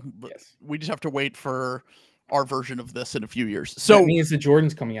 though. So yes. We just have to wait for our version of this in a few years. So that means the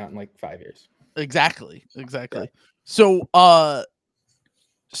Jordan's coming out in like 5 years. Exactly. Yeah.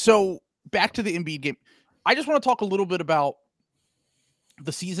 So back to the Embiid game. I just want to talk a little bit about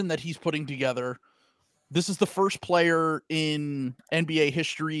the season that he's putting together. This is the first player in NBA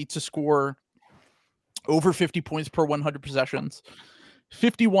history to score over 50 points per 100 possessions.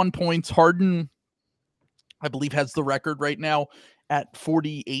 51 points. Harden, I believe, has the record right now at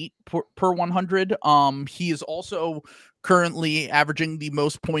 48 per 100. He is also currently averaging the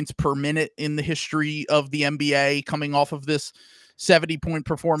most points per minute in the history of the NBA, coming off of this 70-point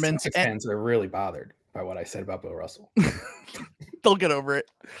performance. Fans are really bothered by what I said about Bill Russell. They'll get over it.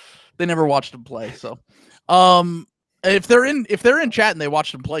 They never watched him play. So if they're in chat and they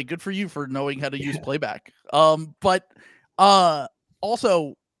watched him play, good for you for knowing how to use playback. But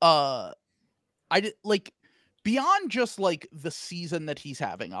also I did, like, beyond just like the season that he's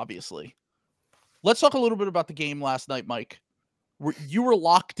having, obviously, let's talk a little bit about the game last night, Mike. You were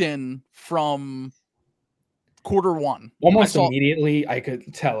locked in from quarter one. Almost immediately, I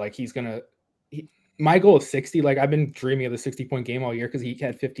could tell like he's gonna. My goal is 60. Like I've been dreaming of the 60-point game all year because he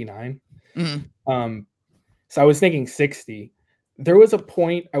had 59. Mm-hmm. So I was thinking 60. There was a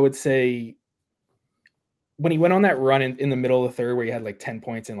point I would say when he went on that run in the middle of the third where he had like 10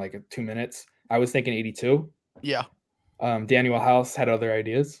 points in like 2 minutes. I was thinking 82. Yeah. Daniel House had other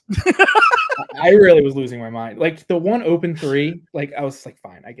ideas. I really was losing my mind. Like the one open three, like I was like,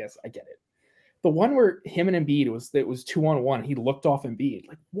 fine, I guess I get it. The one where him and Embiid it was 2-on-1. He looked off Embiid.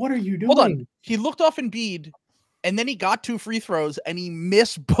 Like, what are you doing? Hold on. He looked off Embiid, and then he got 2 free throws, and he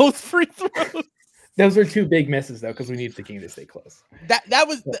missed both free throws. Those were 2 big misses though, because we needed the game to stay close. That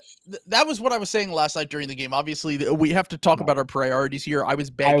was what I was saying last night during the game. Obviously, we have to talk about our priorities here. I was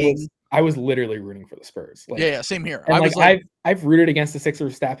begging. I was literally rooting for the Spurs. Like, yeah, same here. And I've rooted against the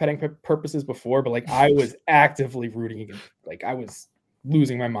Sixers stat padding purposes before, but like I was actively rooting against. Like I was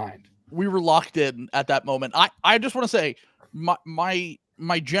losing my mind. We were locked in at that moment. I just want to say my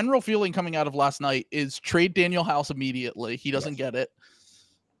general feeling coming out of last night is trade Daniel House immediately. He doesn't get it.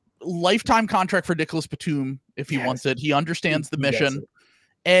 Lifetime contract for Nicholas Batum if he wants it. He understands the mission.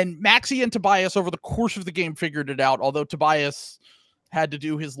 And Maxey and Tobias over the course of the game figured it out, although Tobias had to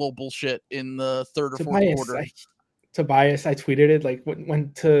do his little bullshit in the third or fourth quarter. Tobias, I tweeted it like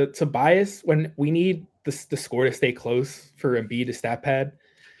when Tobias, when we need the score to stay close for Embiid to stat pad,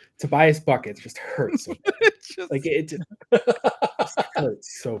 Tobias buckets just hurts so bad. It just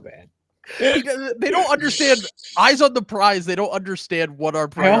hurts so bad. They don't understand. Eyes on the prize. They don't understand what our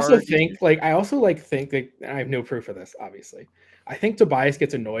priority. I also think that I have no proof of this. Obviously, I think Tobias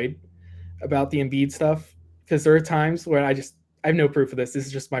gets annoyed about the Embiid stuff because there are times where I have no proof of this. This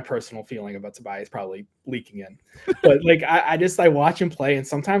is just my personal feeling about Tobias probably leaking in. But like I watch him play, and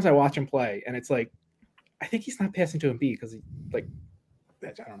sometimes I watch him play, and it's like I think he's not passing to Embiid because I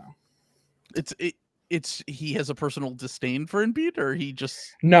don't know. He has a personal disdain for Embiid, or he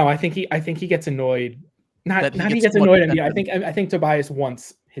just no. I think he gets annoyed. Not he gets annoyed at Embiid. I think Tobias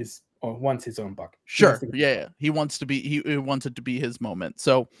wants his own bucket. Sure, he wants to be. He wants it to be his moment.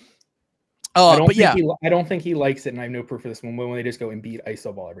 So, I don't think he likes it, and I have no proof of this when they just go Embiid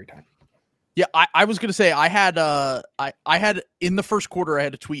iso ball every time. Yeah, I was gonna say I had in the first quarter I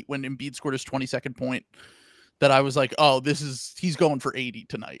had a tweet when Embiid scored his 22nd point that I was like, oh, he's going for 80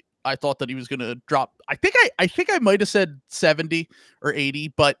 tonight. I thought that he was going to drop. I think I might have said 70 or 80,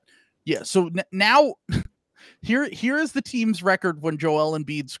 but yeah. So now here is the team's record when Joel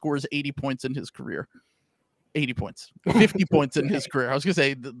Embiid scores 80 points in his career. 80 points, 50 points in his career. I was going to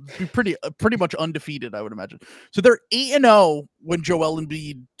say pretty much undefeated, I would imagine. So they're 8-0 when Joel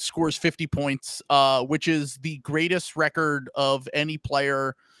Embiid scores 50 points, which is the greatest record of any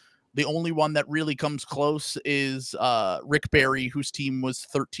player. The only one that really comes close is Rick Barry, whose team was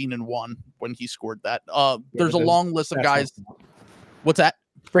 13-1 when he scored that. There's a long list of guys. What's that?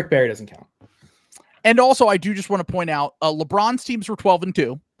 Rick Barry doesn't count. And also, I do just want to point out, LeBron's teams were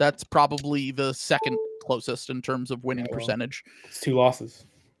 12-2. That's probably the second closest in terms of winning percentage. It's 2 losses.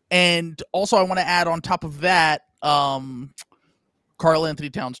 And also, I want to add on top of that, Karl Anthony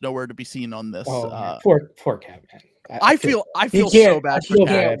Towns nowhere to be seen on this. Poor Cat, man. I feel so bad for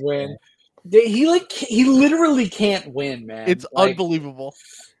Cat. Win. He literally can't win, man. It's unbelievable.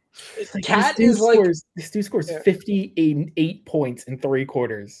 Cat this dude scores 58 points in 3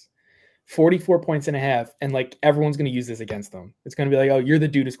 quarters, 44 points and a half, and like everyone's gonna use this against them. It's gonna be like, oh, you're the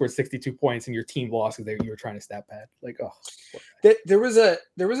dude who scored 62 points and your team lost because you were trying to stat pad. Like, oh, there was a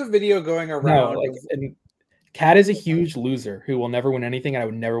video going around. And Cat is a huge loser who will never win anything, and I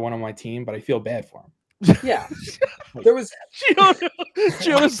would never want on my team, but I feel bad for him. Yeah, there was.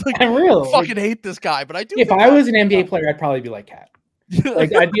 Gio's like, I really fucking hate this guy, but I do. If I was an NBA player, I'd probably be like Cat.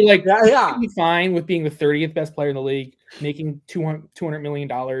 Like I'd be like, I'd be fine with being the 30th best player in the league, making $200 million.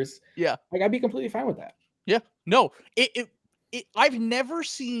 Yeah, like I'd be completely fine with that. Yeah, no, I've never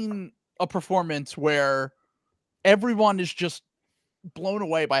seen a performance where everyone is just blown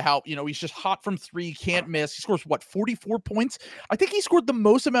away by how, he's just hot from 3, can't miss. He scores 44 points. I think he scored the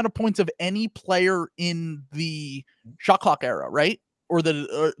most amount of points of any player in the shot clock era, right? Or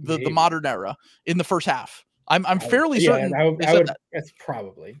the modern era in the first half. I'm fairly certain. That's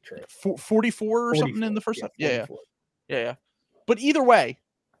probably true. 44 or something in the first half. Yeah. But either way,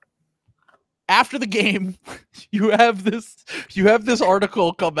 after the game, you have this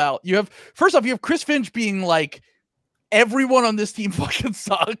article come out. First off, you have Chris Finch being like, everyone on this team fucking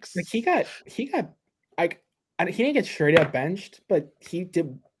sucks. Like he didn't get straight up benched, but he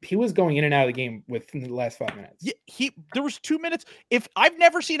did he was going in and out of the game within the last 5 minutes. Yeah, there was 2 minutes. If I've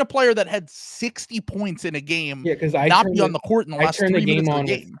never seen a player that had 60 points in a game, because not be on the court in the last 3 minutes of the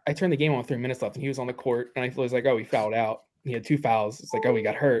game. I turned the game on with 3 minutes left, and he was on the court, and I was like, oh, he fouled out. He had 2 fouls. It's like, oh, he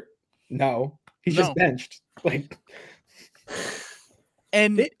got hurt. No, he's just benched. Like,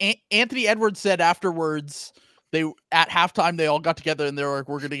 and Anthony Edwards said afterwards, at halftime they all got together and they were like,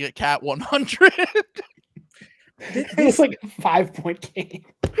 we're gonna get Cat 100. It's like a 5-point game.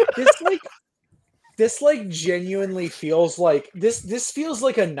 This genuinely feels like this feels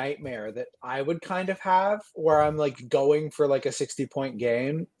like a nightmare that I would kind of have, where I'm like going for like a 60-point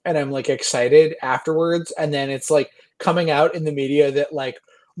game and I'm like excited afterwards, and then it's like coming out in the media that like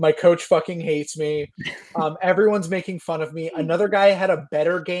my coach fucking hates me. Everyone's making fun of me. Another guy had a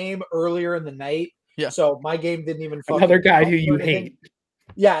better game earlier in the night. Yeah. So my game didn't even fucking another guy who you hate.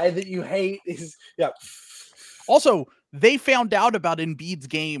 Yeah, that you hate is Also, they found out about Embiid's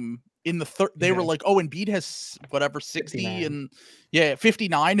game in the third. They were like, "Oh, Embiid has whatever 60 59. And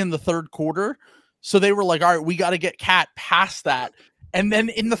 59 in the third quarter." So they were like, "All right, we got to get Cat past that." And then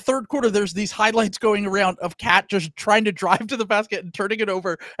in the third quarter, there's these highlights going around of Cat just trying to drive to the basket and turning it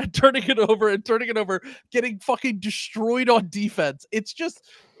over and turning it over and turning it over, getting fucking destroyed on defense. It's just,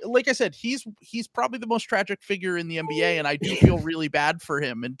 like I said, he's probably the most tragic figure in the NBA, and I do feel really bad for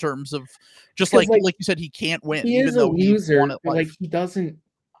him in terms of just like you said, he can't win. He is a loser. Like he doesn't,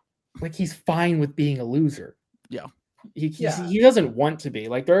 like he's fine with being a loser. Yeah. He doesn't want to be.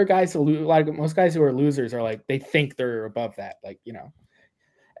 Like there are guys who most guys who are losers are like they think they're above that. Like, you know,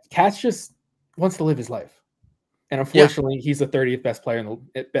 Cat's just wants to live his life. And unfortunately, he's the 30th best player in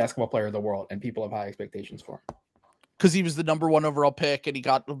the basketball player in the world, and people have high expectations for him. Because he was the #1 overall pick, and he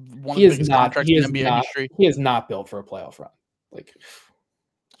got one of the biggest contracts in NBA history. He is not built for a playoff run. Like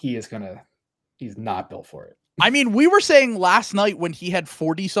he's not built for it. I mean, we were saying last night when he had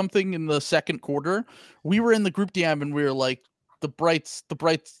 40 something in the second quarter, we were in the group DM and we were like, the bright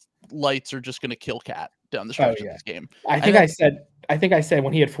lights are just going to kill Cat down the stretch of this game. I think I said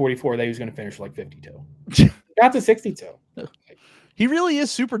when he had 44 that he was going to finish like 52. Got to 62. He really is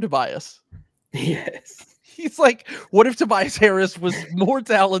super Tobias. Yes. He's like, what if Tobias Harris was more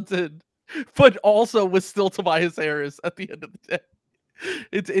talented, but also was still Tobias Harris at the end of the day?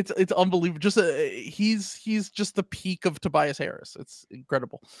 It's unbelievable. Just he's just the peak of Tobias Harris. It's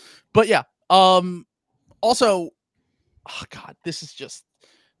incredible. But yeah. Also, oh God, this is just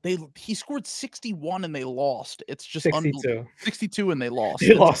he scored 61 and they lost. It's just 62 and they lost.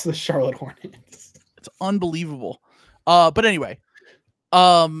 They lost the Charlotte Hornets. It's unbelievable. But anyway,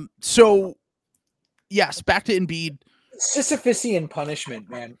 so yes, back to Embiid. Sisyphusian punishment,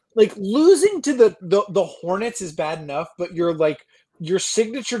 man. Like losing to the Hornets is bad enough, but you're like your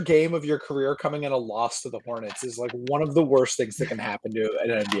signature game of your career coming in a loss to the Hornets is like one of the worst things that can happen to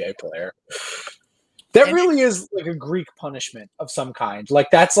an NBA player. That really is like a Greek punishment of some kind. Like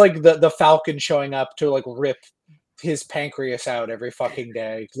that's like the Falcon showing up to like rip his pancreas out every fucking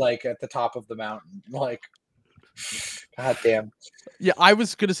day, like at the top of the mountain. Like, God damn. Yeah, I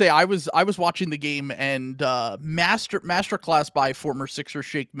was gonna say I was watching the game and masterclass by former Sixer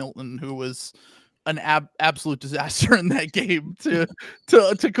Shake Milton, who was an absolute disaster in that game to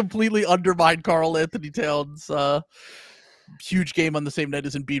completely undermine Karl Anthony Towns. Huge game on the same night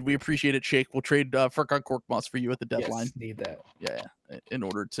as Embiid. We appreciate it, Shake. We'll trade Furkan Korkmaz for you at the deadline. Yes, need that. Yeah, in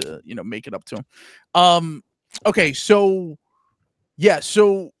order to make it up to him. Okay, so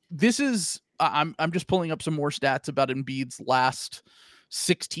this is I'm just pulling up some more stats about Embiid's last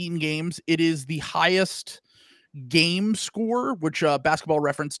 16 games. It is the highest game score, which Basketball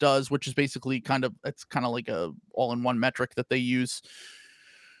Reference does, which is basically kind of like a all-in-one metric that they use.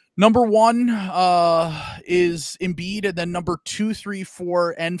 Number 1 is Embiid, and then number 2, 3,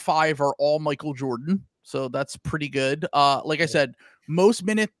 4, and 5 are all Michael Jordan. So that's pretty good. Like I said, most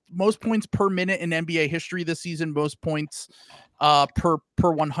points per minute in NBA history this season, most points per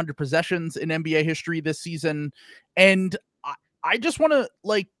 100 possessions in NBA history this season. And I just want to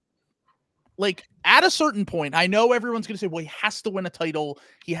like at a certain point, I know everyone's going to say, well, he has to win a title.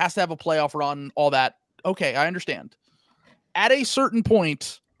 He has to have a playoff run, all that. Okay, I understand. At a certain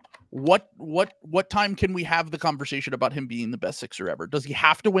point, what time can we have the conversation about him being the best Sixer ever? Does he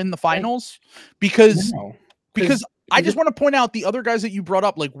have to win the finals? Because I just want to point out the other guys that you brought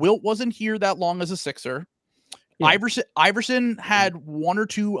up, like Wilt wasn't here that long as a Sixer. Yeah. Iverson had 1 or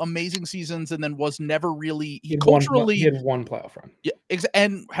 2 amazing seasons and then was never really he had one playoff run. Yeah,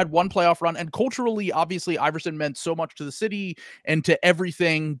 and had 1 playoff run. And culturally, obviously, Iverson meant so much to the city and to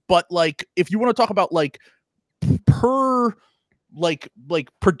everything. But like, if you want to talk about like per like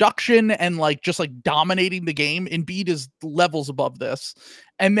production and like just like dominating the game, Embiid is levels above this.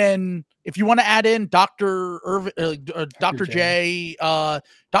 And then if you want to add in Dr. J,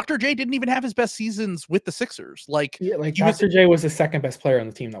 Dr. J didn't even have his best seasons with the Sixers. Like Dr. J was the second best player on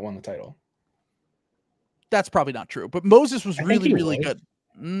the team that won the title. That's probably not true, but Moses was really good.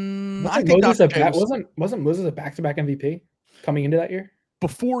 I think wasn't Moses a back-to-back MVP coming into that year?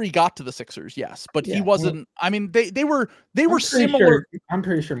 Before he got to the Sixers, yes, but he wasn't. I mean, they were similar. Sure, I'm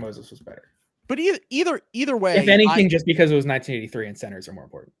pretty sure Moses was better. But either way, if anything, just because it was 1983 and centers are more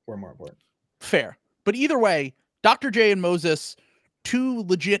important. Fair, but either way, Dr. J and Moses, two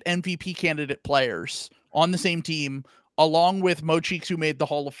legit MVP candidate players on the same team, along with Mo Cheeks, who made the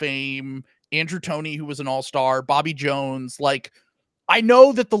Hall of Fame, Andrew Toney, who was an All-Star, Bobby Jones. Like, I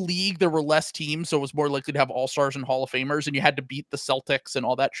know that the league, there were less teams, so it was more likely to have All-Stars and Hall of Famers, and you had to beat the Celtics and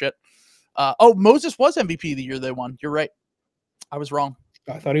all that shit. Moses was MVP the year they won. You're right. I was wrong.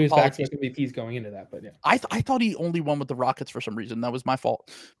 I thought he was back-to-back MVPs going into that, but yeah. I thought he only won with the Rockets for some reason. That was my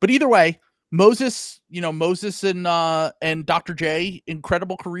fault. But either way, Moses and Dr. J,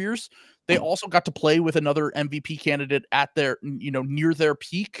 incredible careers. They also got to play with another MVP candidate at their, near their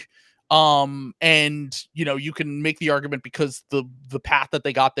peak. And you can make the argument because the path that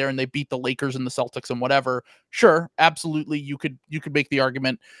they got there and they beat the Lakers and the Celtics and whatever. Sure, absolutely, you could make the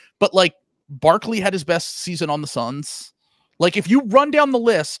argument. But like Barkley had his best season on the Suns. Like if you run down the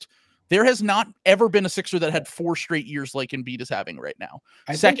list, there has not ever been a Sixer that had 4 straight years like Embiid is having right now.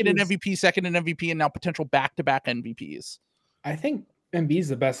 Second in MVP, and now potential back-to-back MVPs. I think Embiid's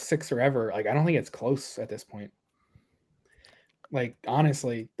the best Sixer ever. Like I don't think it's close at this point. Like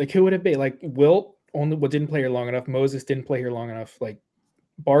honestly, like who would it be? Like Wilt didn't play here long enough. Moses didn't play here long enough. Like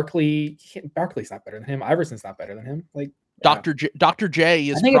Barkley's not better than him. Iverson's not better than him. Like Dr. J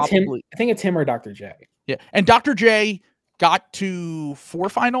is probably. I think it's him or Dr. J. Yeah, and Dr. J got to 4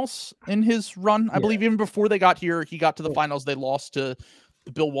 finals in his run. I believe even before they got here, he got to the finals. They lost to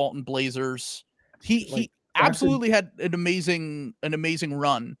the Bill Walton Blazers. He absolutely had an amazing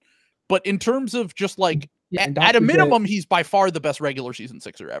run. But in terms of just like at a minimum, he's by far the best regular season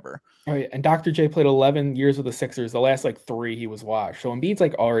Sixer ever. Oh yeah, and Dr. J played 11 years with the Sixers. The last 3 he was washed. So Embiid's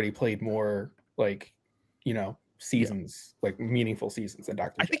already played more seasons, meaningful seasons than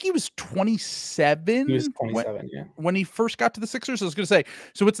Dr. J. I think he was 27. He was 27, when he first got to the Sixers. I was going to say,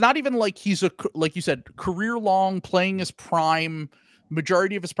 so it's not even like he's like you said, career long, playing his prime,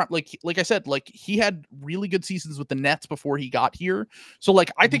 majority of his prime. Like I said, he had really good seasons with the Nets before he got here. So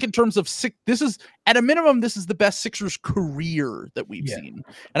I think in terms of this is at a minimum, this is the best Sixers career that we've seen.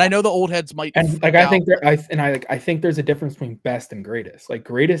 And I know the old heads might. And I think there's a difference between best and greatest. Like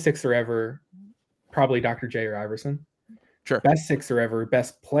greatest Sixer ever. Probably Dr. J or Iverson. Sure. Best Sixer ever,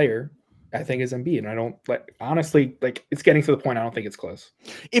 best player, I think is Embiid. And I don't honestly, it's getting to the point I don't think it's close.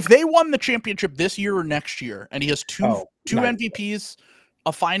 If they won the championship this year or next year, and he has two MVPs,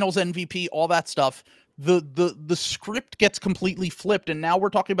 a finals MVP, all that stuff, the script gets completely flipped. And now we're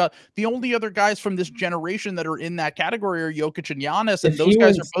talking about the only other guys from this generation that are in that category are Jokic and Giannis, and those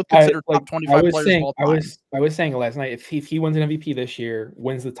guys are both considered top 25 players of all time. I was saying last night, if he wins an MVP this year,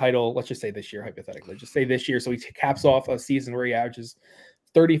 wins the title, let's just say this year, hypothetically, just say this year, so he caps off a season where he averages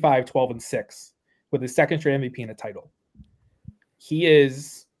 35, 12, and 6 with his second straight MVP and a title. He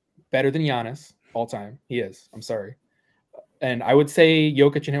is better than Giannis all time. He is. I'm sorry. And I would say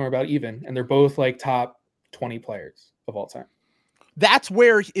Jokic and him are about even, and they're both top 20 players of all time. That's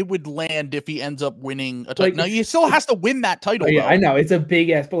where it would land if he ends up winning a title. Now, he still has to win that title. Yeah, I know. It's a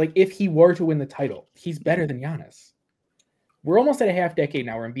big ass, but if he were to win the title, he's better than Giannis. We're almost at a half decade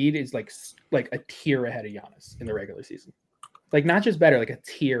now where Embiid is like a tier ahead of Giannis in the regular season. Not just better, a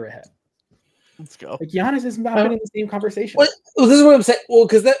tier ahead. Let's go. Giannis has not been in the same conversation. Well, this is what I'm saying. Well,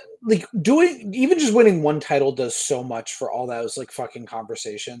 because that even just winning one title does so much for all those fucking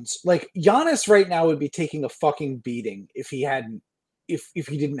conversations. Giannis right now would be taking a fucking beating if he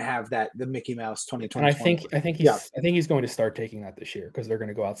didn't have the Mickey Mouse 2020. And I think he's going to start taking that this year because they're going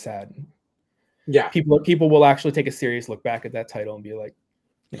to go out sad. Yeah, people will actually take a serious look back at that title and be like,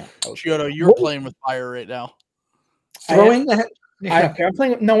 Chiodo, you're playing with fire right now. Throwing that. I'm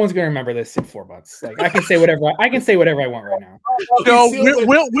playing. No one's gonna remember this in 4 months. I can say whatever. I can say whatever I want right now. No,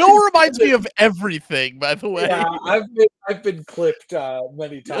 Will reminds me of everything. By the way, yeah, I've been clipped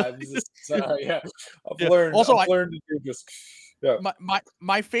many times. I've learned. Also, I've learned to do this. Yeah.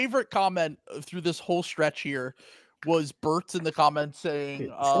 My favorite comment through this whole stretch here was Bert's in the comments saying,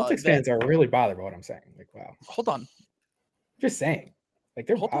 Celtics fans are really bothered by what I'm saying. Wow. Hold on. Just saying.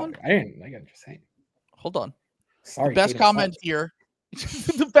 They're bothered. I'm just saying. Hold on. Sorry. The best comment here.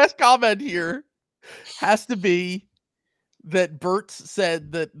 The best comment here has to be that Bert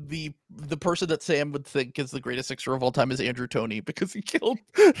said that the person that Sam would think is the greatest Sixer of all time is Andrew Toney because he killed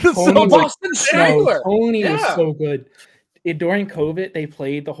the Boston Strangler. Toney was so good. During COVID, they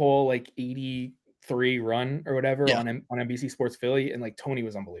played the whole like 83 run or whatever on NBC Sports Philly, and like Toney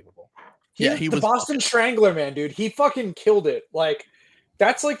was unbelievable. He was the Boston Strangler, man, dude. He fucking killed it. Like,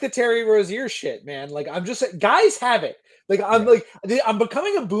 that's like the Terry Rozier shit, man. Like, I'm just guys have it. Like, I'm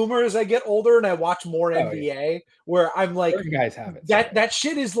becoming a boomer as I get older and I watch more NBA. Where I'm like, guys have it. That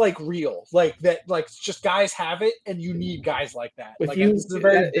shit is like real. Like that. Like, just guys have it, and you need guys like that.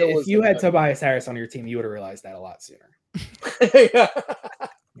 If you had Tobias Harris on your team, you would have realized that a lot sooner.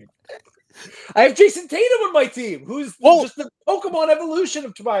 I have Jason Tatum on my team, who's just the Pokemon evolution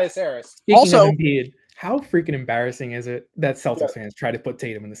of Tobias Harris. Speaking of Embiid, how freaking embarrassing is it that Celtics fans try to put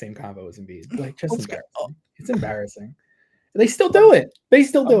Tatum in the same combo as Embiid? Like, just embarrassing. It's embarrassing. They still do it.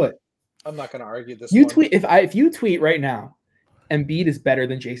 I'm not going to argue this. If you tweet right now, Embiid is better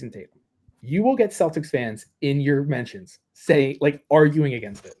than Jason Tatum, you will get Celtics fans in your mentions saying, like, arguing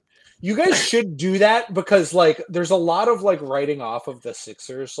against it. You guys should do that because, like, there's a lot of like writing off of the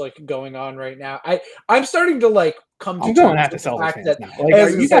Sixers like going on right now. I'm starting to like come to. I'm going after Celtics fans now.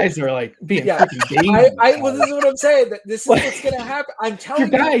 Like, you guys are like being freaking dangerous. Well, this is what I'm saying. That this is what's going to happen. I'm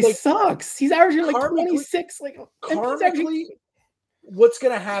telling you, your guy sucks. He's averaging like 26. Like, karmically, what's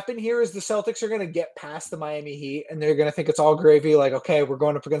going to happen here is the Celtics are going to get past the Miami Heat and they're going to think it's all gravy. Like, okay, we're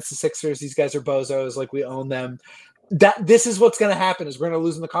going up against the Sixers. These guys are bozos. Like, we own them. This is what's going to happen is we're going to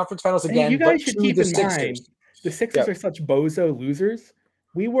lose in the conference finals again. You guys should keep in mind the Sixers are such bozo losers.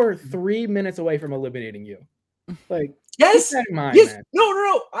 We were 3 minutes away from eliminating you. Like, yes, keep that in mind, yes, man.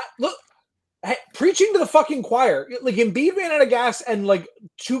 no. Look, preaching to the fucking choir. Like, Embiid ran out of gas and like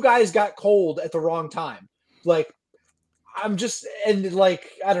two guys got cold at the wrong time. Like, I'm just I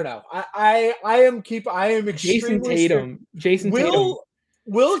don't know. I am extremely Jason Tatum.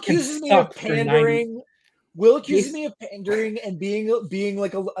 Will accuses me of pandering. Will accuses me of pandering and being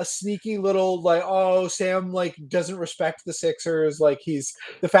like a sneaky little like, oh, Sam like doesn't respect the Sixers. Like,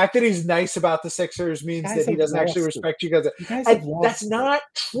 the fact that he's nice about the Sixers means that he doesn't actually respect you guys. And that's not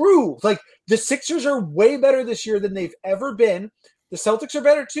true. Like, the Sixers are way better this year than they've ever been. The Celtics are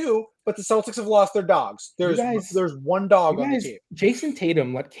better too, but the Celtics have lost their dogs. There's one dog on the team. Jason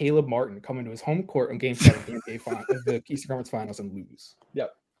Tatum let Caleb Martin come into his home court in Game 7 of the Eastern Conference Finals and lose.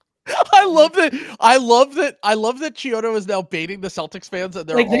 Yep. I love that Chiodo is now baiting the Celtics fans, and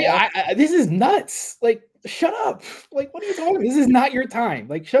they're like, this is nuts. Like, shut up. Like, what are you talking about? This is not your time.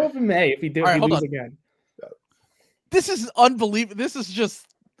 Like, show up in May if you lose again. This is unbelievable. This is just.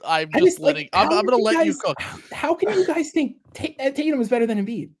 I'm going to let you cook. How can you guys think Tatum is better than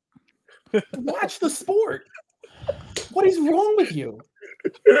Embiid? Watch the sport. What is wrong with you?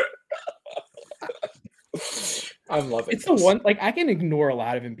 I'm loving it's the one, like, I can ignore a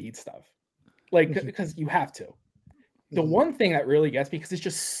lot of Embiid stuff, like, because you have to. The one thing that really gets me, because it's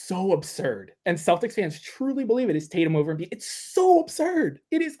just so absurd, and Celtics fans truly believe it, is Tatum over Embiid. It's so absurd.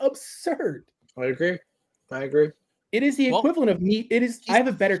 It is absurd. I agree. It is the equivalent of me. It is. I have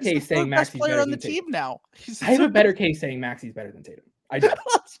a better case saying Maxi's better than Tatum. Team now. I have a better case saying Maxi's better than Tatum. I do.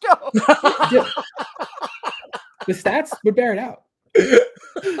 Let's go. The stats would bear it out.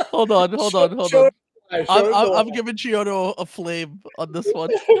 Hold on. I'm giving Chiodo a flame on this one.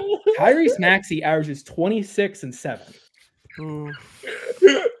 Tyrese Maxey averages 26 and 7.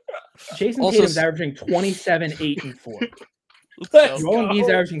 Jason Tatum's averaging 27, 8 and 4. Joel Embiid's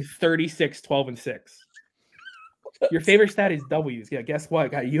averaging 36, 12 and 6. Your favorite stat is W's. Yeah, guess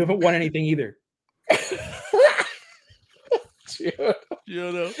what, guy? You haven't won anything either.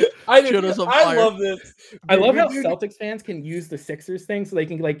 I love this. I love how Celtics fans can use the Sixers thing so they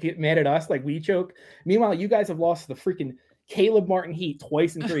can like get mad at us like we choke. Meanwhile, you guys have lost to the freaking Caleb Martin Heat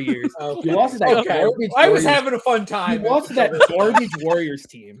twice in 3 years. You lost to that garbage. I was having a fun time. You lost to that garbage Warriors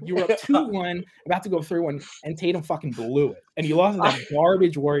team. You were up 2-1, about to go 3-1, and Tatum fucking blew it. And you lost to that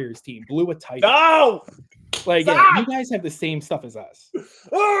garbage Warriors team. Blew a title. No! Like, yeah, you guys have the same stuff as us.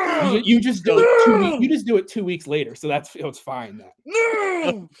 You just do it 2 weeks. You just do it 2 weeks later, so it's fine.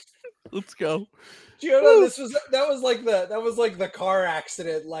 No! Let's go. Gio, that was like the car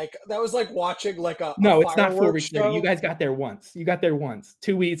accident. Like, that was like watching like a it's not 4 weeks later. You guys got there once.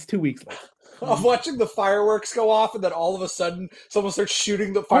 2 weeks. 2 weeks later. I'm watching the fireworks go off, and then all of a sudden, someone starts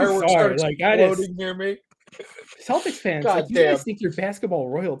shooting the fireworks. Starts exploding near me. Celtics fans, like, you guys think you're basketball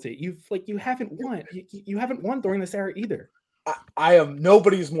royalty. You haven't won. You haven't won during this era either. I am.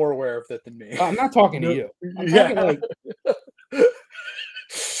 Nobody's more aware of that than me. I'm not talking to you. I'm talking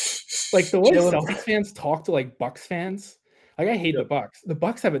like the way Celtics fans talk to like Bucks fans. Like, I hate the Bucks. The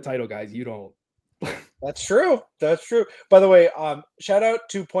Bucks have a title, guys. You don't. That's true. That's true. By the way, shout out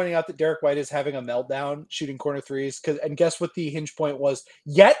to pointing out that Derek White is having a meltdown shooting corner threes. And guess what the hinge point was?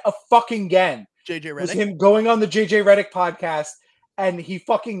 Yet a fucking again. JJ Redick. Was him going on the JJ Redick podcast, and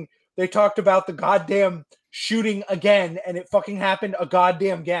they talked about the goddamn shooting again, and it fucking happened a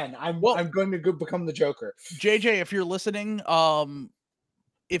goddamn again. I'm going to become the Joker. JJ, if you're listening,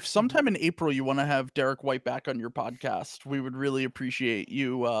 if sometime in April you want to have Derek White back on your podcast, we would really appreciate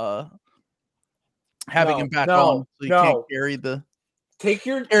you having him back on, so you can carry the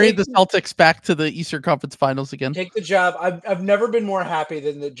Celtics back to the Eastern Conference Finals again. Take the job. I've never been more happy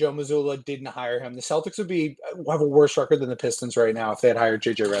than that Joe Mazzulla didn't hire him. The Celtics would have a worse record than the Pistons right now if they had hired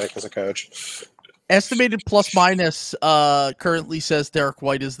JJ Redick as a coach. Estimated plus minus currently says Derek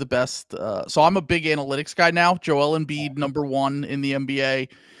White is the best. So I'm a big analytics guy now. Joel Embiid, number 1 in the NBA.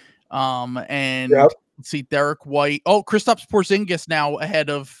 Let's see, Derek White. Oh, Kristaps Porzingis now ahead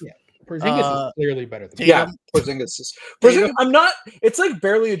of. Yeah. Porzingis is clearly better than Tatum. Porzingis. I'm not. It's like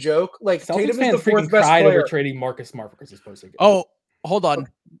barely a joke. Like Celtics Tatum fans is the 4th best cried player. over trading Marcus Smart versus Porzingis. Oh, hold on.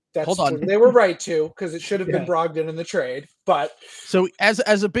 Hold on. They were right to, because it should have been Brogdon in the trade. But so as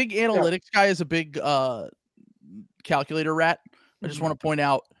a big analytics guy, as a big calculator rat, I just want to point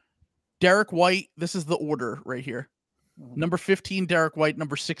out Derek White. This is the order right here. Number 15, Derek White.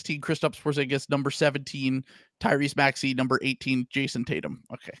 Number 16, Kristaps Porzingis. Number 17, Tyrese Maxey. Number 18, Jason Tatum.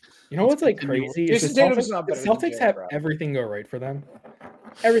 Okay. You know what's like crazy? Jason Tatum's not better. The Celtics have everything go right for them.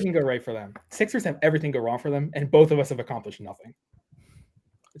 Everything go right for them. Sixers have everything go wrong for them, and both of us have accomplished nothing.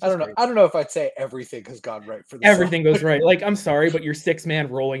 I don't know. Crazy. I don't know if I'd say everything has gone right for them. Everything goes right. Like, I'm sorry, but your 6-man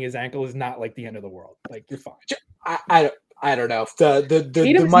rolling his ankle is not like the end of the world. Like, you're fine. I don't know.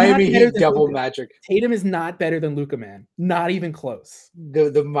 The Miami Heat double magic. Tatum is not better than Luka, man. Not even close.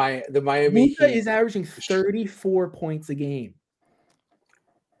 The Miami Luka is averaging 34 points a game.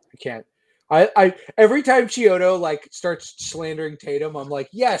 I can't. I every time Chiodo like starts slandering Tatum, I'm like,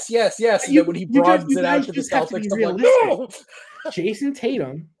 yes. And then when he broadens it out to the Celtics, I'm like, no. Jason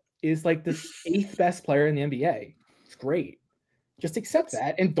Tatum is like the 8th best player in the NBA. It's great. Just accept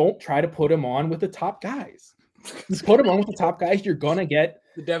that and don't try to put him on with the top guys. You put him on with the top guys, you're gonna get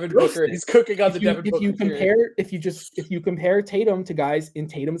the Devin Booker. He's cooking on the Devin Booker. If you compare Tatum to guys in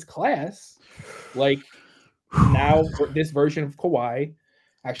Tatum's class, like now this version of Kawhi,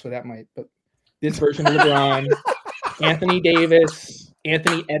 actually that might, but this version of LeBron, Anthony Davis,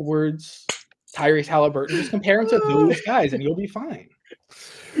 Anthony Edwards, Tyrese Halliburton, just compare them to those guys and you'll be fine.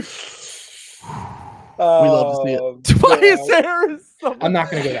 We love to see it. Tobias Harris. I'm not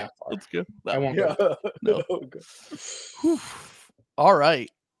going to go that far. Let's go. I won't go. No. All right.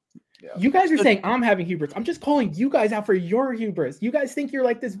 You guys are saying I'm having hubris. I'm just calling you guys out for your hubris. You guys think you're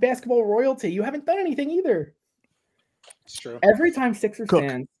like this basketball royalty. You haven't done anything either. It's true. Every time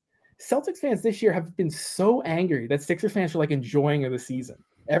Celtics fans this year have been so angry that Sixers fans are like enjoying the season.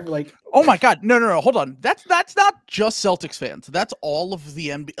 Oh my God. No. Hold on. That's not just Celtics fans. That's all of the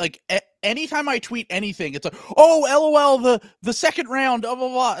NBA. Like anytime I tweet anything, it's like, oh, LOL, the second round, blah, blah,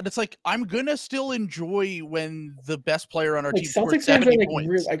 blah. And it's like, I'm going to still enjoy when the best player on our team scores 70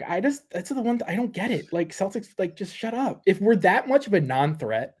 points. That's the one, I don't get it. Like Celtics, like just shut up. If we're that much of a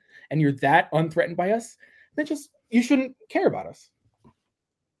non-threat and you're that unthreatened by us, then you shouldn't care about us.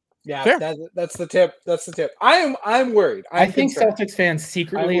 Yeah, that's the tip. That's the tip. I'm worried. I think Celtics fans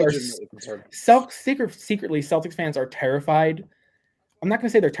secretly Celtics fans are terrified. I'm not going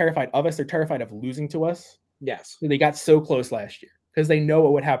to say they're terrified of us. They're terrified of losing to us. Yes. They got so close last year because they know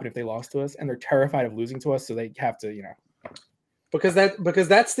what would happen if they lost to us, and they're terrified of losing to us. So they have to, because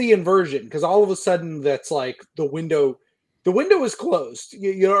that's the inversion. Because all of a sudden, that's like the window is closed,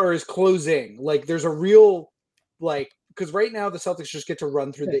 or is closing. Like there's a real because right now the Celtics just get to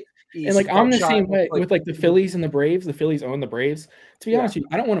run through the East. And I'm the same way with the Phillies and the Braves. The Phillies own the Braves. To be honest with you,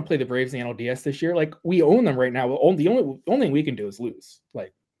 I don't want to play the Braves in the NLDS this year. Like we own them right now. The only thing we can do is lose.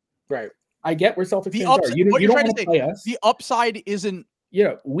 Right. I get where Celtics fans are. You don't want to play us. The upside isn't.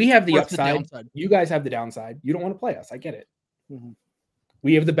 We have the upside. You guys have the downside. You don't want to play us. I get it. Mm-hmm.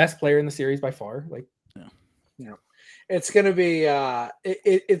 We have the best player in the series by far. It's gonna be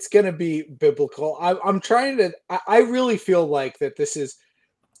it's gonna be biblical. I'm trying to. I really feel like that this is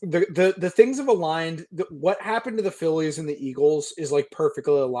the things have aligned. What happened to the Phillies and the Eagles is like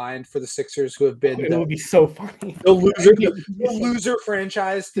perfectly aligned for the Sixers, who have been. It would be so funny. The loser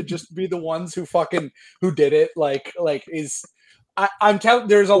franchise to just be the ones who did it. I'm telling.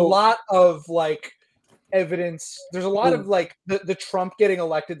 There's a lot of evidence. There's a lot of the Trump getting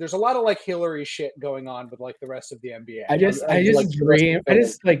elected. There's a lot of Hillary shit going on with the rest of the NBA. I just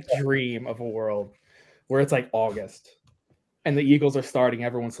dream of a world where it's August and the Eagles are starting,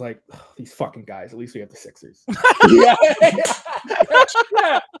 everyone's like, oh, these fucking guys. At least we have the Sixers.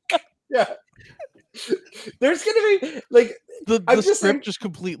 Yeah. There's gonna be like the script just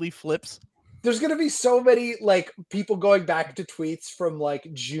completely flips. There's gonna be so many like people going back to tweets from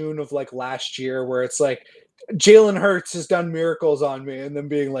like June of like last year where it's like Jalen Hurts has done miracles on me, and then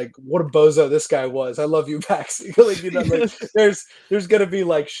being like, "What a bozo this guy was." I love you, Paxi. Like, you know, like there's gonna be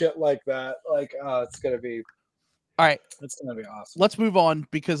like shit like that. Like, it's gonna be all right. It's gonna be awesome. Let's move on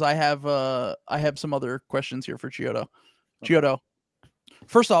because I have some other questions here for Chiodo. Chiodo,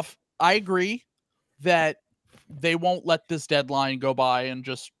 first off, I agree that they won't let this deadline go by and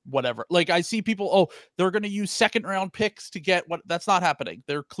just whatever. Like, I see people, they're going to use second round picks to get what. That's not happening.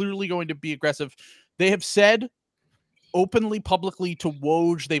 They're clearly going to be aggressive. They have said openly, publicly to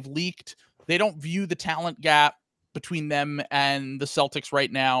Woj, they've leaked, they don't view the talent gap between them and the Celtics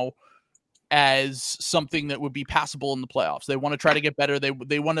right now as something that would be passable in the playoffs. They want to try to get better.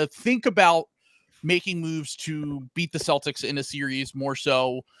 They want to think about making moves to beat the Celtics in a series more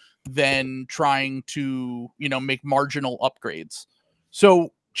so than trying to, make marginal upgrades.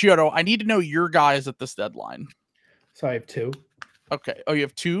 So, Chiodo, I need to know your guys at this deadline. So I have two. Okay. Oh, you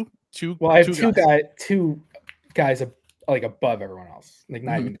have two? Well, I have two guys like above everyone else, like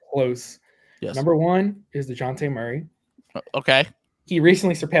not even close. Yes. Number one is DeJounte Murray. Okay. He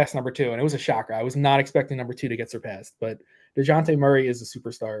recently surpassed number two, and it was a shocker. I was not expecting number two to get surpassed, but DeJounte Murray is a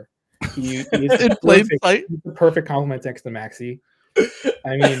superstar. He is the perfect complement next to Maxey.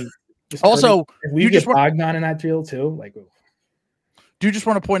 I mean, also, if we get Bogdan in that deal too, like. Oof. Do you just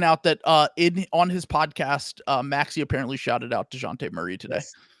want to point out that on his podcast, Maxey apparently shouted out DeJounte Murray today?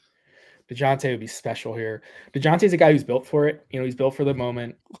 Yes. DeJounte would be special here. DeJounte's a guy who's built for it. He's built for the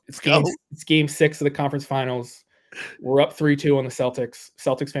moment. It's game 6 of the conference finals. We're up 3-2 on the Celtics.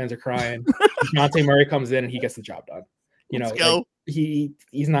 Celtics fans are crying. DeJounte Murray comes in and he gets the job done. Let's go. Like,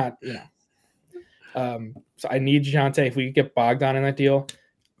 he's not, so I need DeJounte. If we could get Bogdan in that deal,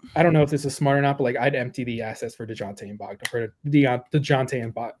 I don't know if this is smart or not, but like I'd empty the assets for DeJounte and Bogdan for the DeJounte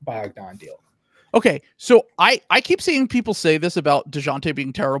and Bogdan deal. Okay, so I keep seeing people say this about DeJounte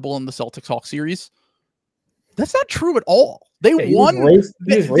being terrible in the Celtics-Hawks series. That's not true at all. They won.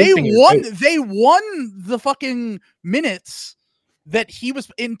 They won the fucking minutes that he was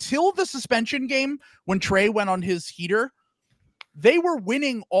until the suspension game when Trey went on his heater. They were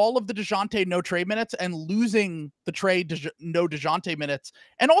winning all of the DeJounte no Trey minutes and losing the Trey no DeJounte minutes.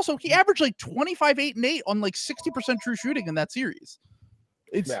 And also, he averaged like 25, 8, and 8 on like 60% true shooting in that series.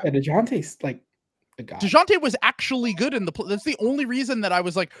 DeJounte's like a guy. DeJounte was actually good in that's the only reason that I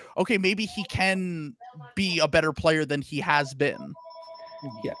was like, okay, maybe he can be a better player than he has been.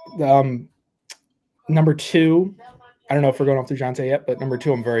 Yeah. Number 2, I don't know if we're going off DeJounte yet, but number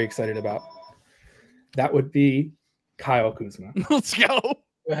 2, I'm very excited about. That would be Kyle Kuzma. Let's go.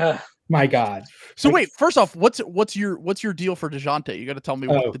 My God. So wait, first off, what's your deal for DeJounte? You got to tell me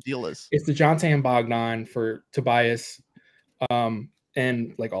what the deal is. It's DeJounte and Bogdan for Tobias,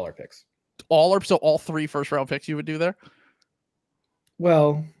 and like all our picks. All 3 first round picks you would do there?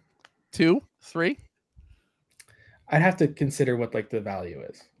 Well, 2, 3. I'd have to consider what like the value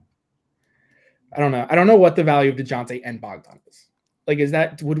is. I don't know. I don't know what the value of DeJounte and Bogdan is. Like,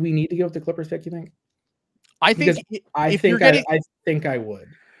 would we need to give up the Clippers pick, you think? I think I think I would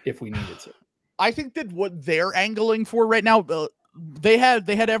if we needed to. I think that what they're angling for right now, they had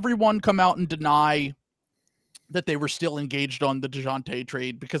everyone come out and deny that they were still engaged on the DeJounte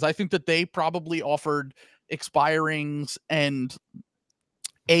trade, because I think that they probably offered expirings and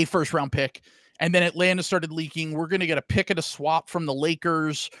a first round pick, and then Atlanta started leaking, we're going to get a pick and a swap from the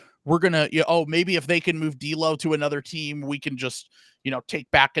Lakers. We're going to, maybe if they can move D'Lo to another team, we can just, take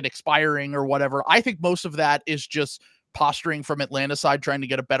back an expiring or whatever. I think most of that is just posturing from Atlanta side, trying to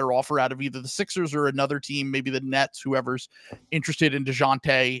get a better offer out of either the Sixers or another team, maybe the Nets, whoever's interested in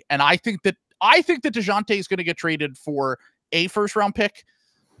DeJounte. And I think that DeJounte is going to get traded for a first round pick.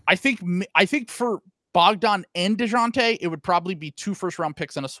 I think for Bogdan and DeJounte, it would probably be 2 first round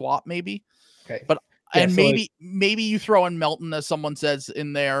picks and a swap, maybe. Okay. But maybe you throw in Melton, as someone says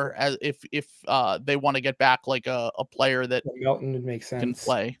in there, as if they want to get back like a player that Melton would make sense can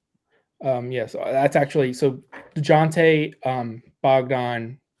play. So that's actually DeJounte,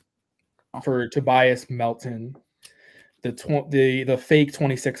 Bogdan for Tobias, Melton, the fake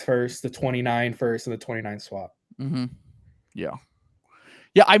 26 first, the 29 first, and the 29 swap. Mm-hmm. Yeah.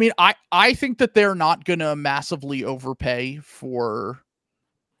 I mean, I think that they're not gonna massively overpay for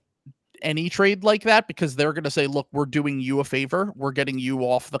any trade like that, because they're going to say, look, we're doing you a favor. We're getting you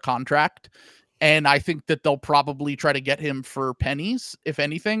off the contract. And I think that they'll probably try to get him for pennies, if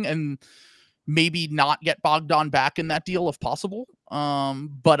anything. And, maybe not get Bogdan back in that deal if possible.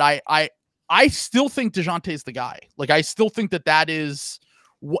 But I still think DeJounte's the guy. Like, I still think that is,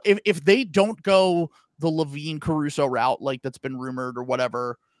 if they don't go the Levine Caruso route, like that's been rumored or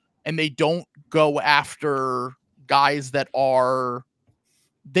whatever, and they don't go after guys that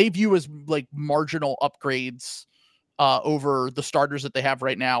they view as like marginal upgrades over the starters that they have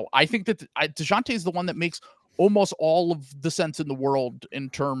right now, I think that DeJounte is the one that makes almost all of the sense in the world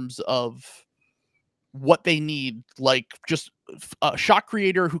in terms of what they need. Like, just a shot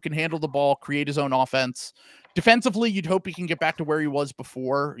creator who can handle the ball, create his own offense. Defensively, you'd hope he can get back to where he was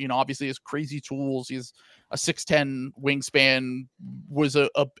before. You know, obviously he has crazy tools. He's a 6'10" wingspan,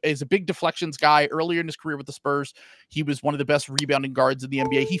 is a big deflections guy. Earlier in his career with the Spurs, he was one of the best rebounding guards in the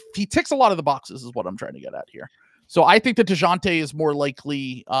NBA. He ticks a lot of the boxes is what I'm trying to get at here. So I think that DeJounte is more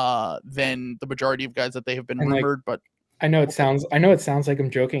likely than the majority of guys that they have been rumored. But I know it sounds like I'm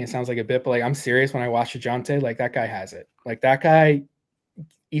joking. It sounds like a bit, but like, I'm serious when I watch DeJounte. Like, that guy has it. Like, that guy,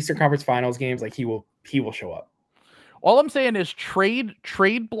 Eastern Conference Finals games, like he will show up. All I'm saying is trade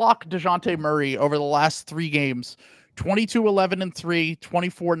block DeJounte Murray over the last 3 games: 22-11-3,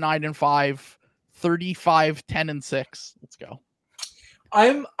 24-9-5, 35-10-6. Let's go.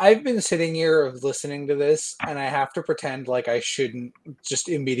 I've been sitting here listening to this, and I have to pretend like I shouldn't just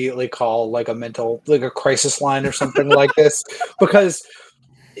immediately call like a crisis line or something like this, because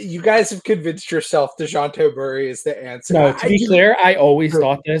you guys have convinced yourself DeJounte Murray is the answer. No, to be clear, I always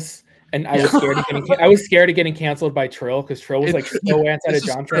thought this, and I was scared of getting canceled by Trill, because Trill was like so anti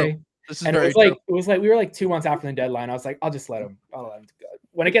DeJounte. And it was like we were like 2 months after the deadline. I was like, I'll let him go.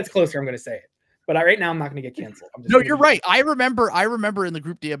 When it gets closer, I'm going to say it. But right now, I'm not going to get canceled. No, you're right. I remember in the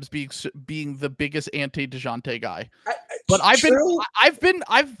group DMs being the biggest anti DeJounte guy. But I've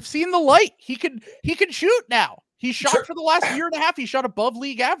seen the light. He can shoot now. He shot for the last year and a half. He shot above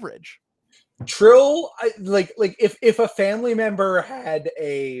league average. Trill, like if a family member had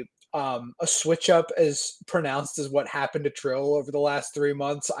a switch up as pronounced as what happened to Trill over the last 3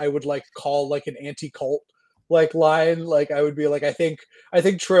 months, I would like call like an anti-cult like line. Like, I would be like, I think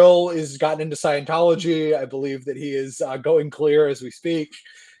Trill is gotten into Scientology. I believe that he is going clear as we speak.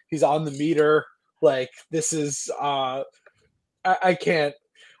 He's on the meter. Like, this is I can't.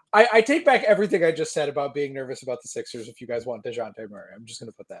 I take back everything I just said about being nervous about the Sixers. If you guys want DeJounte Murray, I'm just going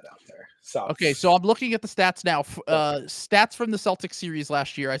to put that out there. So okay, so I'm looking at the stats now. Stats from the Celtics series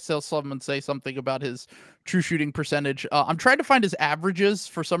last year. I saw someone say something about his true shooting percentage. I'm trying to find his averages.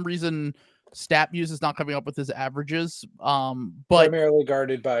 For some reason, StatMuse is not coming up with his averages. But primarily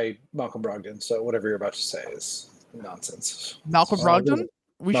guarded by Malcolm Brogdon. So whatever you're about to say is nonsense. Malcolm Brogdon?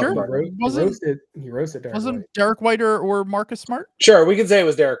 We sure? He roasted Derek wasn't White. Derek White or Marcus Smart? Sure, we can say it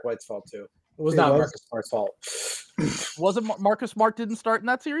was Derek White's fault too. It was not Marcus Smart's fault. Wasn't Marcus Smart didn't start in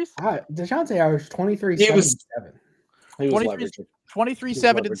that series? DeJounte averaged 23-7-7. He was leveraging.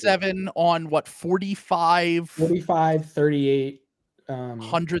 23-7-7 on what, 45 38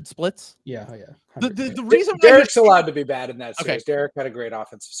 100 splits? Yeah. The reason Derek's allowed to be bad in that series. Okay. Derek had a great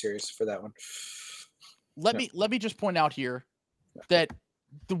offensive series for that one. Let me just point out here that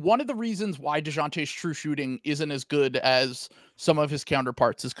one of the reasons why DeJounte's true shooting isn't as good as some of his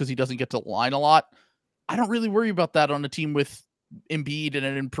counterparts is because he doesn't get to the line a lot. I don't really worry about that on a team with Embiid and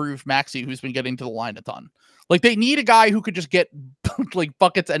an improved Maxey who's been getting to the line a ton. Like, they need a guy who could just get like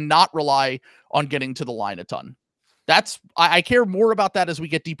buckets and not rely on getting to the line a ton. I care more about that as we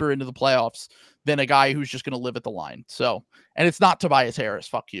get deeper into the playoffs than a guy who's just going to live at the line. So, and it's not Tobias Harris.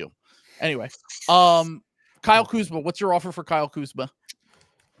 Fuck you. Anyway, Kyle Kuzma, what's your offer for Kyle Kuzma?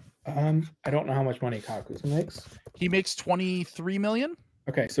 I don't know how much money Kyle Kuzma makes. He makes $23 million.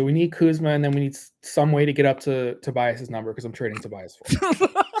 Okay, so we need Kuzma, and then we need some way to get up to Tobias's number because I'm trading Tobias for.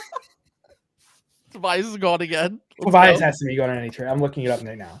 Tobias is gone again. Tobias has to be going on any trade. I'm looking it up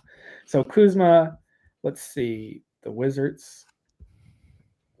right now. So Kuzma, let's see, the Wizards,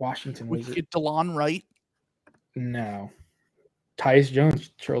 Washington Wizards. Would you get DeLon Wright? No. Tyus Jones,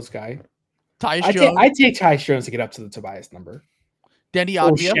 Charles guy. Tyus Jones. I take Tyus Jones to get up to the Tobias number. Denny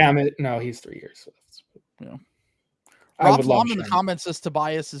Advia. Shamit. No, he's 3 years. Yeah. Rob Flom in the comments says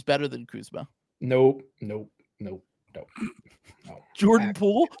Tobias is better than Kuzma. Nope. Jordan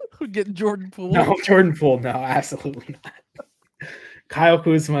Poole? We're getting Jordan Poole? No, Jordan Poole. No, absolutely not. Kyle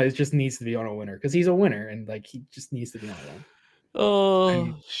Kuzma just needs to be on a winner because he's a winner and like he just needs to be on one.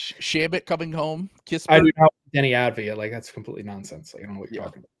 Oh, Shamit coming home. Kiss. I do not want Denny Advia. Like, that's completely nonsense. Like, I don't know what you're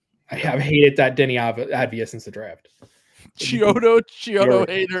talking about. I have hated that Denny Advia since the draft. Chiodo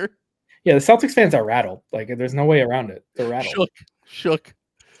hater. Yeah, the Celtics fans are rattled. Like, there's no way around it. They're rattled. Shook.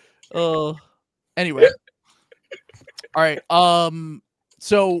 Anyway. All right.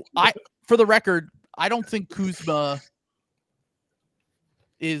 So for the record, I don't think Kuzma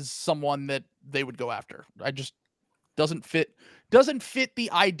is someone that they would go after. I just doesn't fit the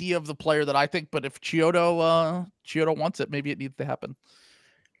idea of the player that I think. But if Chiodo wants it, maybe it needs to happen.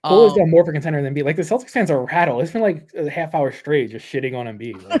 Cole is more of a contender than Embiid. Like the Celtics fans are rattled. It's been like a half hour straight just shitting on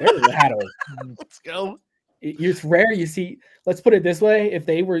Embiid. Like, they're rattled. Let's go. It's rare you see. Let's put it this way: if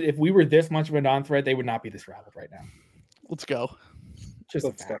we were this much of a non-threat, they would not be this rattled right now. Let's go. Just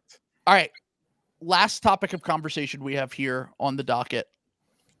a fact. All right. Last topic of conversation we have here on the docket.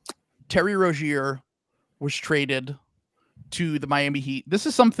 Terry Rozier was traded to the Miami Heat. This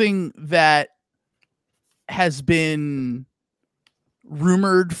is something that has been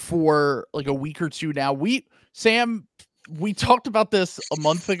rumored for like a week or two now. We talked about this a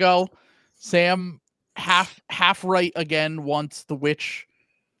month ago. Sam half right again once the witch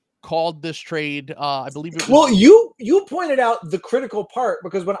called this trade. I believe it was. Well, you pointed out the critical part,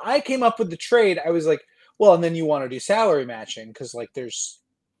 because when I came up with the trade, I was like, well, and then you want to do salary matching because like there's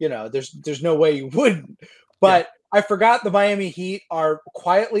no way you wouldn't. But I forgot the Miami Heat are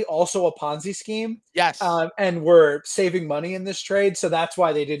quietly also a Ponzi scheme. Yes. And we're saving money in this trade. So that's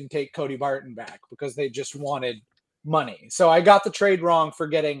why they didn't take Cody Barton back, because they just wanted money. So I got the trade wrong,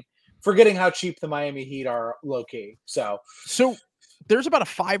 forgetting how cheap the Miami Heat are low key. So there's about a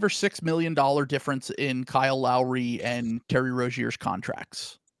 $5 or $6 million difference in Kyle Lowry and Terry Rozier's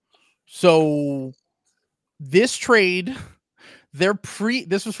contracts. So this trade,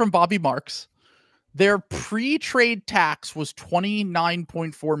 this was from Bobby Marks. Their pre-trade tax was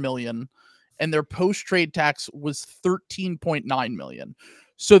 $29.4 million, and their post-trade tax was $13.9 million.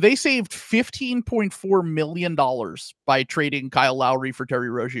 So they saved $15.4 million by trading Kyle Lowry for Terry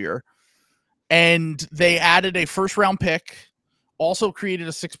Rozier. And they added a first-round pick, also created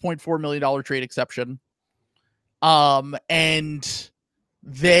a $6.4 million trade exception. And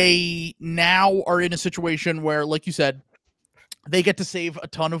they now are in a situation where, like you said, they get to save a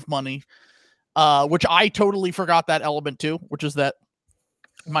ton of money. Which I totally forgot that element too, which is that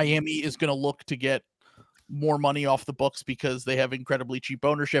Miami is going to look to get more money off the books because they have incredibly cheap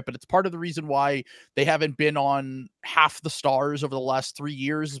ownership. And it's part of the reason why they haven't been on half the stars over the last 3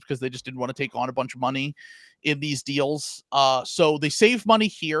 years, is because they just didn't want to take on a bunch of money in these deals. So they save money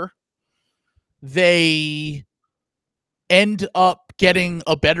here. They end up getting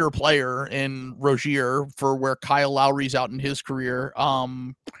a better player in Rozier for where Kyle Lowry's out in his career.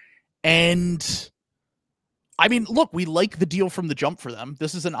 And I mean, look, we like the deal from the jump for them.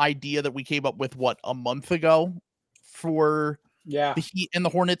 This is an idea that we came up with, a month ago for the Heat and the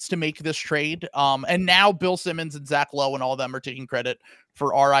Hornets to make this trade. And now Bill Simmons and Zach Lowe and all of them are taking credit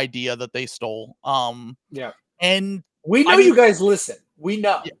for our idea that they stole. And we know you guys listen. We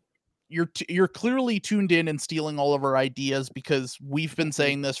know. You're clearly tuned in and stealing all of our ideas, because we've been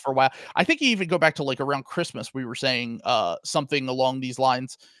saying this for a while. I think you even go back to like around Christmas, we were saying something along these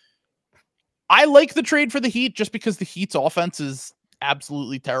lines. I like the trade for the Heat just because the Heat's offense is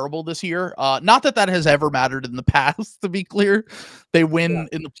absolutely terrible this year. Not that has ever mattered in the past, to be clear. They win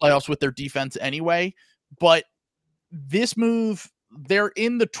in the playoffs with their defense anyway. But this move, they're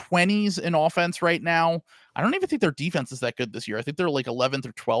in the 20s in offense right now. I don't even think their defense is that good this year. I think they're like 11th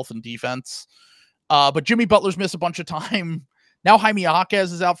or 12th in defense. But Jimmy Butler's missed a bunch of time. Now Jaime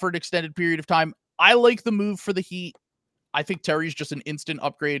Jaquez is out for an extended period of time. I like the move for the Heat. I think Terry's just an instant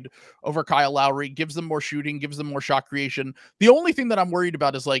upgrade over Kyle Lowry, gives them more shooting, gives them more shot creation. The only thing that I'm worried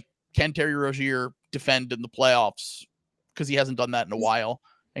about is, like, can Terry Rozier defend in the playoffs? Because he hasn't done that in a while.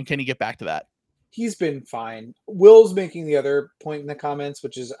 And can he get back to that? He's been fine. Will's making the other point in the comments,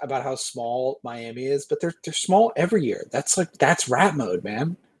 which is about how small Miami is, but they're small every year. That's rat mode,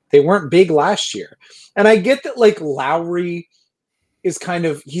 man. They weren't big last year. And I get that, like, Lowry is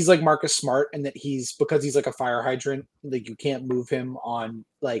he's like Marcus Smart, and that because he's like a fire hydrant, like you can't move him on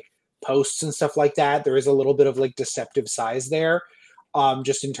like posts and stuff like that. There is a little bit of like deceptive size there.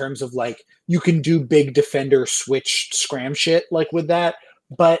 Just in terms of like, you can do big defender switch scram shit like with that.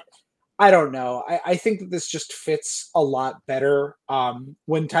 But I don't know. I think that this just fits a lot better.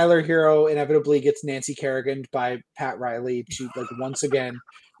 When Tyler Hero inevitably gets Nancy Kerrigan by Pat Riley to like once again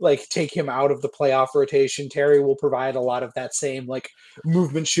like take him out of the playoff rotation, Terry will provide a lot of that same like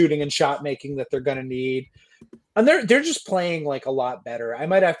movement shooting and shot making that they're gonna need. And they're just playing like a lot better. I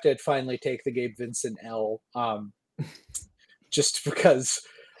might have to finally take the Gabe Vincent L, just because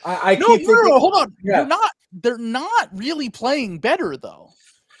I no, hold on. Yeah. They're not really playing better though.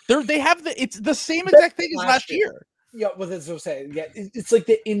 It's the same exact thing as last year. Yeah, well, that's what I'm saying. Yeah, it's like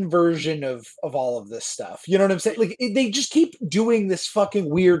the inversion of all of this stuff. You know what I'm saying? Like they just keep doing this fucking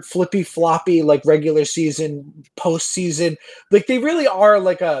weird flippy floppy like regular season, postseason. Like they really are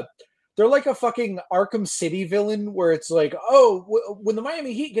like they're they're like a fucking Arkham City villain where it's like, oh, when the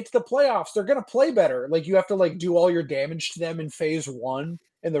Miami Heat get to the playoffs, they're gonna play better. Like you have to like do all your damage to them in phase 1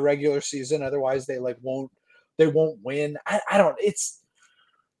 in the regular season, otherwise they like won't win. I don't.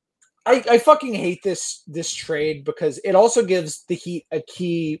 I fucking hate this trade because it also gives the Heat a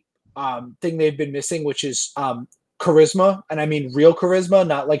key thing they've been missing, which is charisma, and I mean real charisma,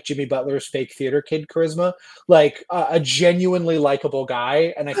 not like Jimmy Butler's fake theater kid charisma, like a genuinely likable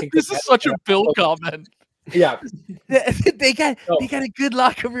guy. And I think this is such a Bill comment. Yeah, they got a good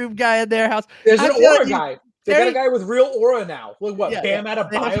locker room guy in their house. There's an aura guy. They got a guy with real aura now. Look what Bam out of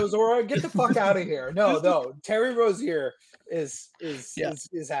Bio's aura. Get the fuck out of here. No. Terry Rozier is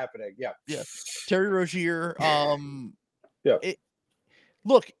happening. Yeah. Terry Rozier.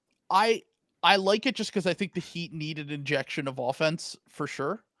 Look, I like it just because I think the Heat need an injection of offense for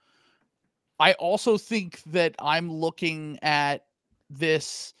sure. I also think that I'm looking at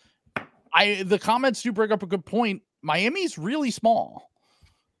this. The comments do bring up a good point. Miami's really small.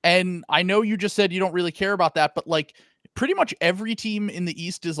 And I know you just said you don't really care about that, but like pretty much every team in the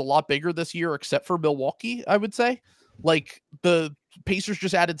East is a lot bigger this year, except for Milwaukee, I would say. Like the Pacers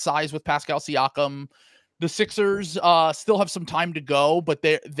just added size with Pascal Siakam. The Sixers still have some time to go, but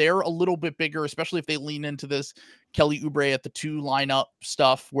they're a little bit bigger, especially if they lean into this Kelly Oubre at the 2 lineup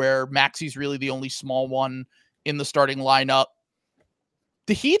stuff where Maxi's really the only small one in the starting lineup.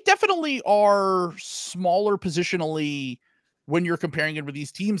 The Heat definitely are smaller positionally when you're comparing it with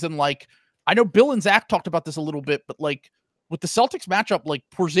these teams. And like, I know Bill and Zach talked about this a little bit, but like with the Celtics matchup, like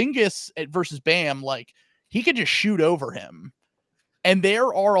Porzingis versus Bam, like he could just shoot over him. And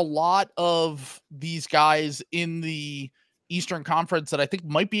there are a lot of these guys in the Eastern Conference that I think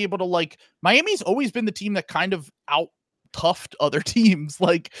might be able to like, Miami's always been the team that kind of out-toughed other teams.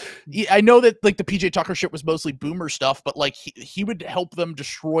 Like, I know that like the PJ Tucker shit was mostly boomer stuff, but like he would help them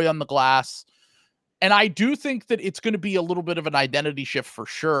destroy on the glass. And I do think that it's going to be a little bit of an identity shift for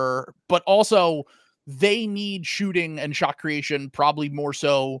sure, but also they need shooting and shot creation probably more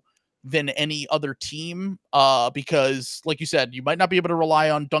so than any other team, because like you said, you might not be able to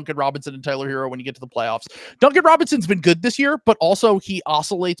rely on Duncan Robinson and Tyler Hero when you get to the playoffs. Duncan Robinson's been good this year, but also he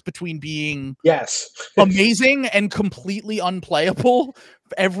oscillates between being amazing and completely unplayable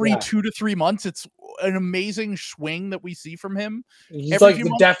every 2 to 3 months. It's an amazing swing that we see from him. He's like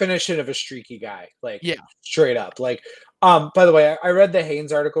the definition of a streaky guy, like straight up. Like, by the way, I read the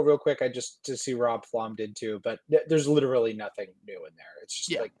Haynes article real quick. I just to see Rob Flom did too, but there's literally nothing new in there. It's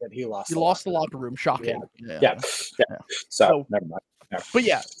just like that he lost the locker room. Shocking. Yeah. So never mind.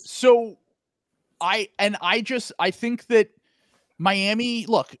 Yeah. But so I think that Miami,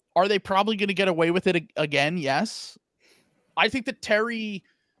 look, are they probably going to get away with it again? Yes. I think that Terry,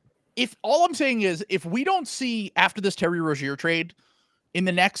 if all I'm saying is if we don't see after this Terry Rozier trade in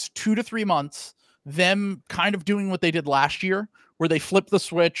the next 2 to 3 months, them kind of doing what they did last year, where they flip the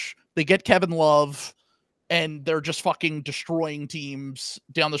switch, they get Kevin Love, and they're just fucking destroying teams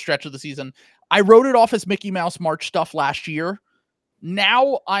down the stretch of the season. I wrote it off as Mickey Mouse March stuff last year.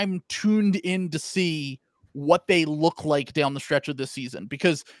 Now I'm tuned in to see what they look like down the stretch of this season,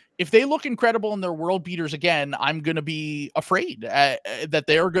 because if they look incredible and they're world beaters again, I'm going to be afraid that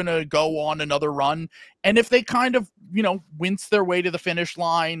they're going to go on another run. And if they kind of, wince their way to the finish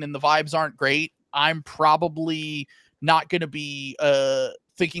line and the vibes aren't great, I'm probably not going to be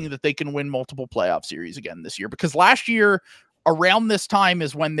thinking that they can win multiple playoff series again this year, because last year around this time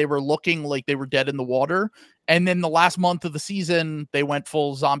is when they were looking like they were dead in the water. And then the last month of the season, they went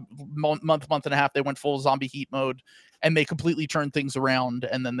full month and a half. They went full zombie heat mode and they completely turned things around.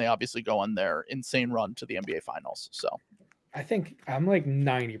 And then they obviously go on their insane run to the NBA finals. So I think I'm like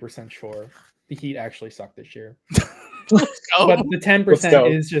 90% sure the Heat actually suck this year. But the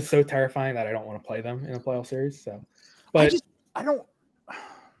 10% is just so terrifying that I don't want to play them in a playoff series. So, but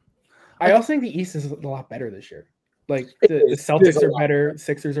I also think the East is a lot better this year. Like the Celtics are better,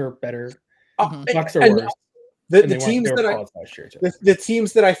 Sixers are better, Bucks are worse. The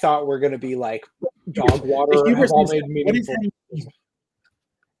teams that I thought were going to be like dog water have all made meaningful.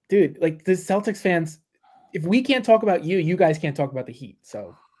 Dude, like the Celtics fans, if we can't talk about you guys can't talk about the Heat.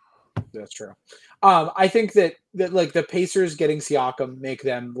 So that's true. I think that like the Pacers getting Siakam make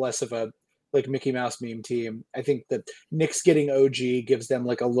them less of a like Mickey Mouse meme team. I think that Knicks getting OG gives them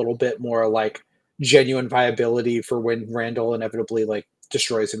like a little bit more like genuine viability for when Randall inevitably like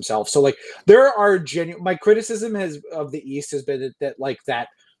destroys himself. So like there are genuine. My criticism of the East has been that like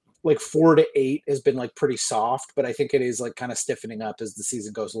 4 to 8 has been like pretty soft, but I think it is like kind of stiffening up as the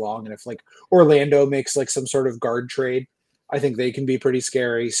season goes along. And if like Orlando makes like some sort of guard trade, I think they can be pretty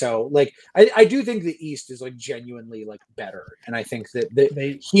scary. So like I do think the East is like genuinely like better, and I think that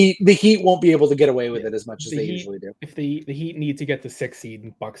the Heat won't be able to get away with it as much as they usually do. If the Heat need to get the 6 seed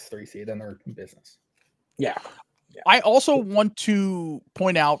and Bucks 3 seed, then they're in business. Yeah. I also want to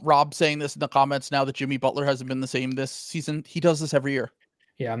point out, Rob saying this in the comments now that Jimmy Butler hasn't been the same this season. He does this every year.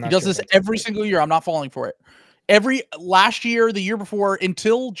 Yeah, he does this every single year. I'm not falling for it. Last year, the year before,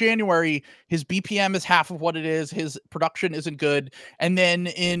 until January, his BPM is half of what it is. His production isn't good. And then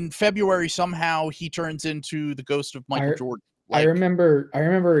in February, somehow he turns into the ghost of Michael Jordan. I remember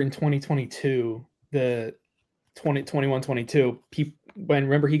in 2022, the 2021-22,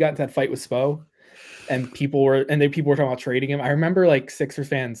 remember he got into that fight with Spo, and people were talking about trading him. I remember like Sixers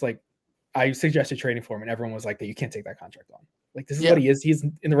fans, like I suggested trading for him, and everyone was like, "You can't take that contract on." Like this is what he is. He's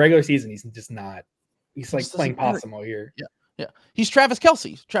in the regular season. He's just not. He's like playing possum all year. Yeah. He's Travis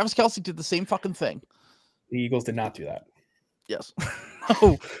Kelce. Travis Kelce did the same fucking thing. The Eagles did not do that. Yes.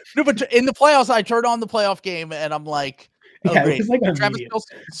 No, but in the playoffs, I turned on the playoff game and I'm like, it was like Travis Kelce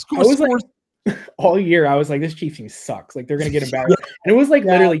scores. Like, all year, I was like, this Chiefs team sucks. Like they're gonna get embarrassed. And it was like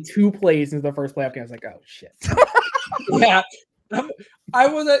literally 2 plays into the first playoff game. I was like, oh shit. Yeah. I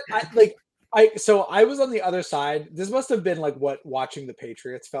was I was on the other side. This must have been like what watching the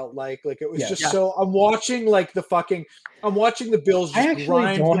Patriots felt like. Like it was so I'm watching the Bills. I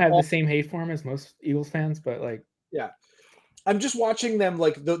actually don't have the same hate for him as most Eagles fans, but like I'm just watching them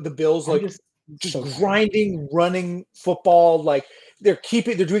like the Bills like just grinding, running football. Like they're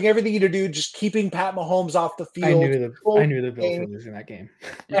doing everything to do, just keeping Pat Mahomes off the field. I knew the Bills were losing that game.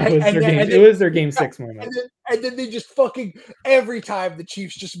 It was their game 6 moment. And then they just fucking every time the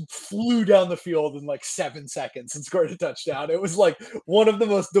Chiefs just flew down the field in like 7 seconds and scored a touchdown. It was like one of the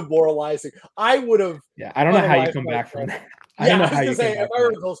most demoralizing. I would have. Yeah, I don't know how you come back from that. I don't know how you say if I were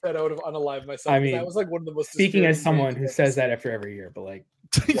a Bills fan, I would have unalived myself. I mean, that was like one of the most. Speaking as someone who says that after every year, but like.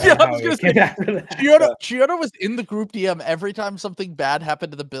 I was gonna say Chiodo was in the group DM every time something bad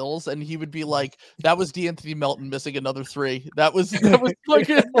happened to the Bills, and he would be like, "That was DeAnthony Melton missing another 3. That was like."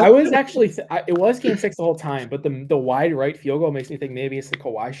 I was actually it was game 6 the whole time, but the wide right field goal makes me think maybe it's the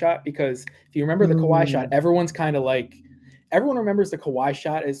Kawhi shot, because if you remember the Kawhi shot, everyone's kind of like everyone remembers the Kawhi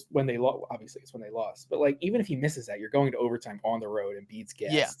shot is when they lost. Obviously, it's when they lost, but like even if he misses that, you're going to overtime on the road and Embiid's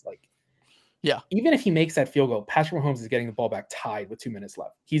gassed. Even if he makes that field goal, Patrick Mahomes is getting the ball back tied with 2 minutes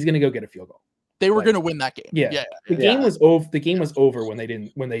left. He's going to go get a field goal. They were going to win that game. Yeah. The game was over. The game was over when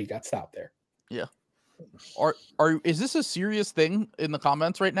they got stopped there. Yeah. Is this a serious thing in the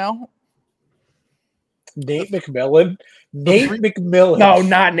comments right now? Nate McMillan. McMillan. No,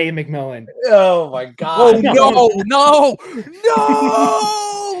 not Nate McMillan. Oh my God. Oh, no.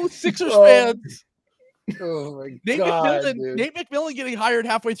 Sixers fans. Oh my God, Nate McMillan getting hired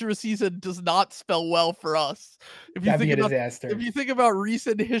halfway through a season does not spell well for us. If you think about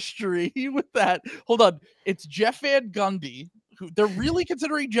recent history with that, hold on, it's Jeff Van Gundy. Who they're really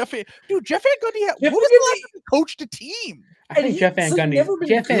considering Jeff Van Gundy. What was the last time he coached a team? I think Jeff Van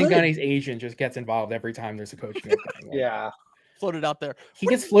Gundy's agent just gets involved every time there's a coaching. Yeah, floated out there. He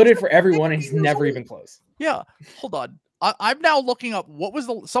gets floated for everyone, and he's never even close. Yeah, hold on. I'm now looking up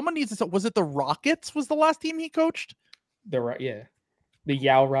someone needs to. Was it the Rockets? Was the last team he coached? The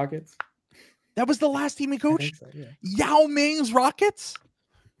Yao Rockets. That was the last team he coached. So, yeah. Yao Ming's Rockets.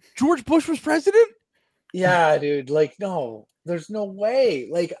 George Bush was president. Yeah, dude. Like, no, there's no way.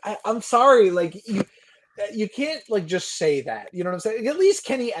 Like, I'm sorry. Like, you can't like just say that. You know what I'm saying? At least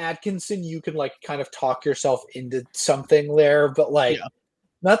Kenny Atkinson, you can like kind of talk yourself into something there, but like,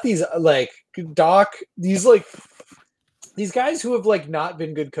 not these like Doc. These guys who have like not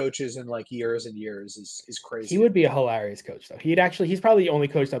been good coaches in like years and years is crazy. He would be a hilarious coach though. He's probably the only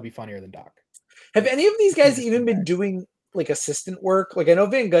coach that'd be funnier than Doc. Have any of these guys even been doing like assistant work? Like I know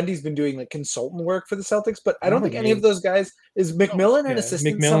Van Gundy's been doing like consultant work for the Celtics, but I don't think any of those guys is McMillan an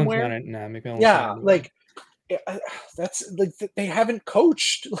assistant somewhere. McMillan's that's like they haven't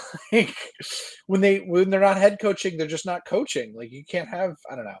coached. Like when they're not head coaching, they're just not coaching. Like you can't have.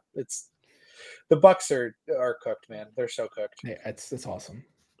 I don't know. It's. The Bucks are cooked, man. They're so cooked. Yeah, it's awesome,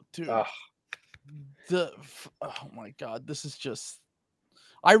 dude. Oh my God, this is just.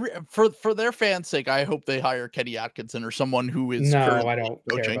 For their fans' sake, I hope they hire Kenny Atkinson or someone who is. No, I don't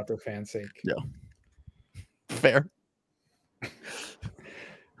care about their fans' sake. Yeah, fair.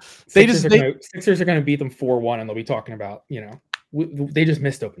 Sixers are going to beat them 4-1, and they'll be talking about they just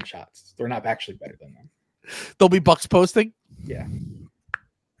missed open shots. They're not actually better than them. They'll be Bucks posting. Yeah.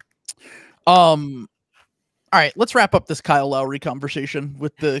 All right, let's wrap up this Kyle Lowry conversation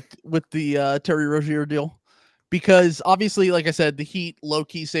with the Terry Rozier deal. because obviously, like I said, the Heat low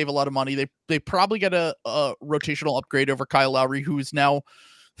key save a lot of money. They probably get a rotational upgrade over Kyle Lowry, who is now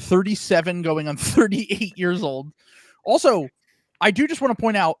 37 going on 38 years old. Also, I do just want to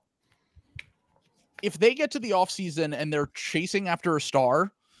point out, if they get to the offseason and they're chasing after a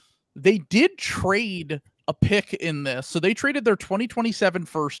star, they did trade a pick in this. So they traded their 2027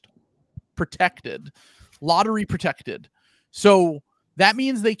 first protected, lottery protected. So that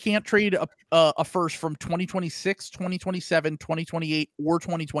means they can't trade a first from 2026, 2027, 2028, or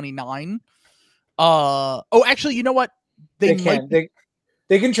 2029. Actually, you know what? They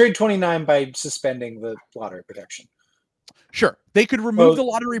can trade 29 by suspending the lottery protection. Sure. They could remove the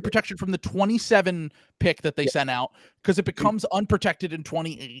lottery protection from the 27 pick that they sent out, because it becomes unprotected in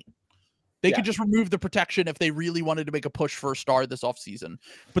 28. They could just remove the protection if they really wanted to make a push for a star this offseason.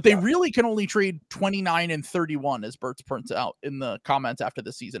 But they really can only trade 29 and 31, as Bert's points out in the comments after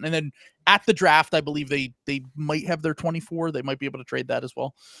the season. And then at the draft, I believe they might have their 24. They might be able to trade that as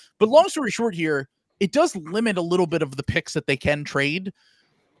well. But long story short here, it does limit a little bit of the picks that they can trade.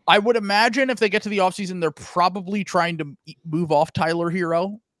 I would imagine if they get to the offseason, they're probably trying to move off Tyler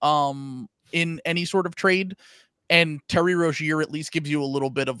Hero in any sort of trade. And Terry Rozier at least gives you a little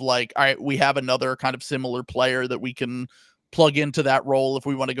bit of like, all right, we have another kind of similar player that we can plug into that role if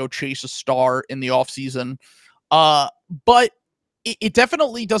we want to go chase a star in the offseason. But it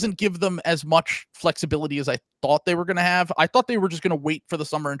definitely doesn't give them as much flexibility as I thought they were going to have. I thought they were just going to wait for the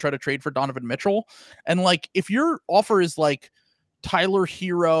summer and try to trade for Donovan Mitchell. And like, if your offer is like Tyler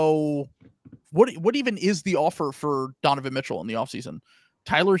Hero, what even is the offer for Donovan Mitchell in the offseason?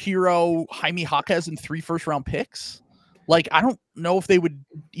 Tyler Hero, Jaime Jaquez, and 3 first-round picks. Like, I don't know if they would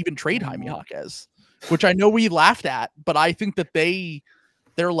even trade Jaime Jaquez, which I know we laughed at, but I think that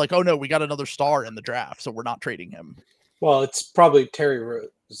they're like, oh no, we got another star in the draft, so we're not trading him. Well, it's probably Terry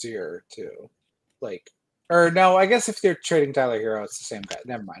Rozier too. Like, or no, I guess if they're trading Tyler Hero, it's the same guy.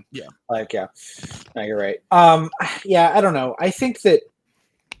 Never mind. Yeah. Like, yeah. No, you're right. Yeah, I don't know. I think that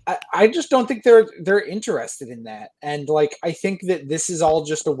I just don't think they're interested in that. And like, I think that this is all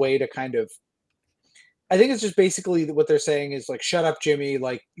just a way to kind of, I think it's just basically what they're saying is like, shut up, Jimmy.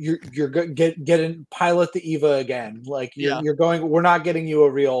 Like you're getting pilot the Eva again. Like you're going, we're not getting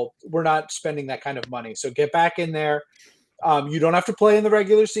you we're not spending that kind of money. So get back in there. You don't have to play in the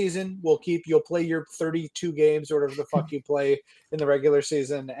regular season. You'll play your 32 games or whatever the fuck you play in the regular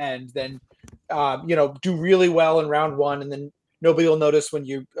season. And then, do really well in round 1. And then nobody will notice when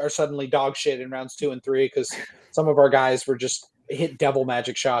you are suddenly dog shit in rounds 2 and 3, because some of our guys were just hit devil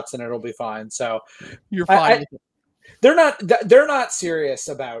magic shots and it'll be fine. So you're fine. They're not serious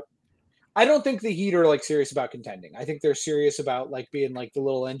about. I don't think the Heat are like serious about contending. I think they're serious about like being like the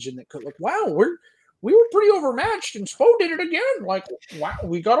little engine that could like, wow, we were pretty overmatched and Spo did it again. Like, wow,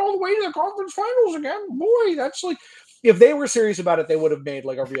 we got all the way to the conference finals again. Boy, that's like, if they were serious about it, they would have made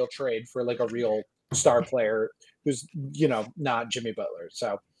like a real trade for like a real star player who's, not Jimmy Butler.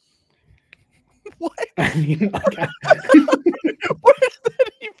 So what? I mean, where did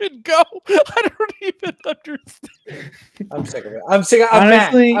that even go? I don't even understand. I'm sick of it. I'm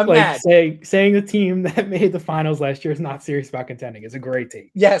honestly mad. Saying the team that made the finals last year is not serious about contending is a great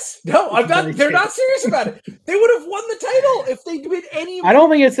take. Yes. No, I'm not. They're not serious about it. They would have won the title if they did any. I don't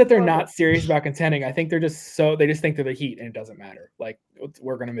think it's that they're not serious about contending. I think they just think they're the Heat and it doesn't matter. Like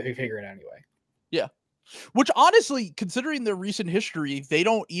we're going to figure it out anyway. Yeah. Which honestly, considering their recent history, they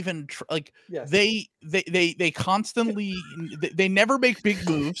don't even they constantly they never make big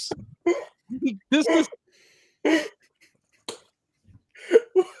moves. This is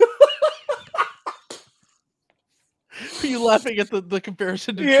Are you laughing at the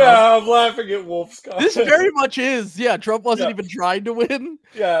comparison to Trump? I'm laughing at Wolf's comment. This very much is. Yeah, Trump wasn't even trying to win.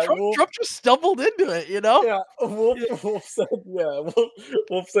 Yeah, Trump just stumbled into it, Yeah, Wolf said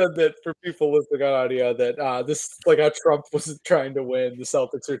that for people listening on audio that this like how Trump wasn't trying to win. The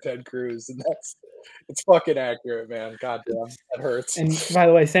Celtics are Ted Cruz, and it's fucking accurate, man. God damn, that hurts. And by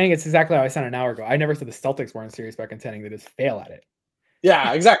the way, saying it's exactly how I said an hour ago. I never said the Celtics weren't serious about contending. They just fail at it.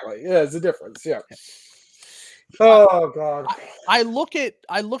 Yeah, exactly. Yeah, it's a difference. Yeah. Oh God! I look at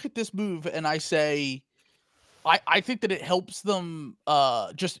this move and I say, I think that it helps them,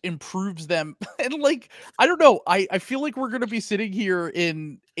 just improves them, and like I don't know, I feel like we're gonna be sitting here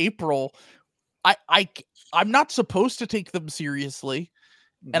in April. I'm not supposed to take them seriously,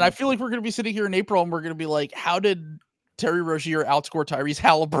 and I feel like we're gonna be sitting here in April and we're gonna be like, how did Terry Rozier outscore Tyrese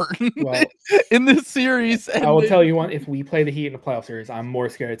Halliburton in this series? And I will tell you one: if we play the Heat in a playoff series, I'm more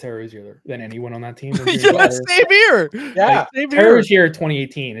scared of Terry Rozier than anyone on that team. Yeah, same here. Yeah, like, Terry Rozier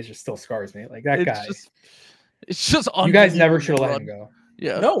 2018 is just still scars me. Like that guy. It's just you guys never should have let him go.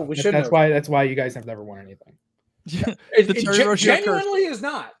 Yeah, no, we shouldn't. That's why you guys have never won anything. It genuinely is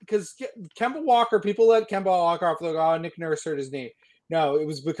not, because Kemba Walker, people let Kemba Walker off, like, oh, Nick Nurse hurt his knee. No, it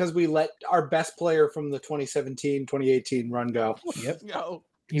was because we let our best player from the 2017-2018 run go. Yep. No.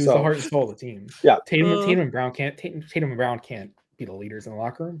 He was the heart and soul of the team. Yeah. Tatum and Brown can't be the leaders in the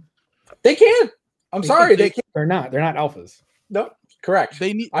locker room. They can. I'm sorry, they can't. They're not alphas. No, correct.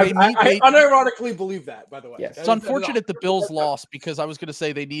 I unironically believe that, by the way. Yes. It's unfortunate the Bills lost, because I was going to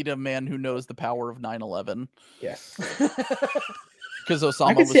say they need a man who knows the power of 9/11. Yes. Because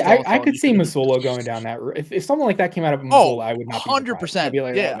Osama I could see Masolo going down that route. If something like that came out of Masolo, I would not be 100%. I'd be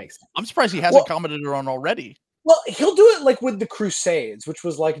like, yeah. That makes sense. I'm surprised he hasn't commented on already. Well, he'll do it like with the Crusades, which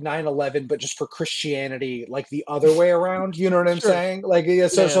was like 9/11, but just for Christianity, like the other way around. You know what I'm saying? Like,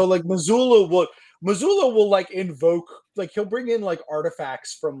 so like Missoula will like invoke, like he'll bring in like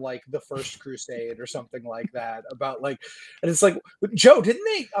artifacts from like the first Crusade or something like that about like, and it's like, Joe, didn't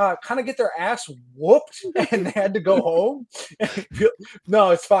they kind of get their ass whooped and they had to go home?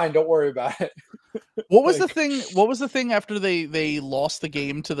 No, it's fine. Don't worry about it. What was the thing? What was the thing after they lost the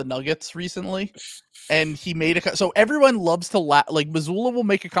game to the Nuggets recently? And he made so everyone loves to like Missoula will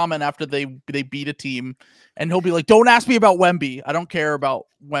make a comment after they beat a team, and he'll be like, "Don't ask me about Wemby. I don't care about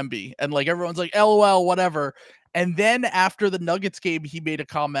Wemby." And like everyone's like, "LOL, whatever." And then after the Nuggets game, he made a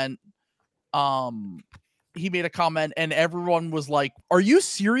comment. And everyone was like, "Are you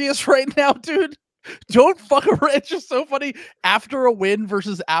serious right now, dude? Don't fuck around." It's just so funny. After a win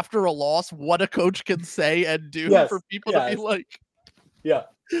versus after a loss, what a coach can say and do for people to be like, yeah.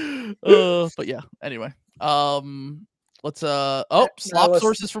 But yeah, anyway. Let's slop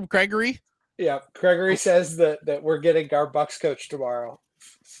sources from Gregory. Yeah, Gregory says that we're getting our Bucks coach tomorrow.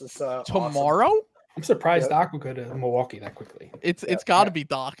 Tomorrow? Awesome. I'm surprised Doc would go to Milwaukee that quickly. It's got to be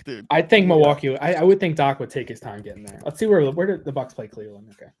Doc, dude. I think Milwaukee. I would think Doc would take his time getting there. Let's see where did the Bucks play Cleveland?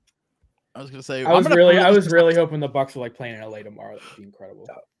 Okay. I was gonna say I was really hoping the Bucks were like playing in LA tomorrow. That would be incredible.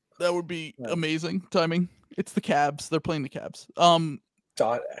 That would be amazing timing. It's the Cavs. They're playing the Cavs.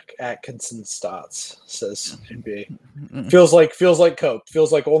 Dot Atkinson Stotts says NBA. Feels like Cope.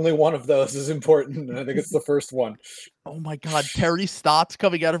 Feels like only one of those is important, and I think it's the first one. Oh my God, Terry Stotts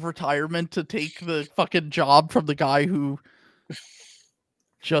coming out of retirement to take the fucking job from the guy who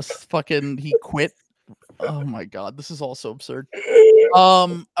just he quit. Oh my God, this is all so absurd.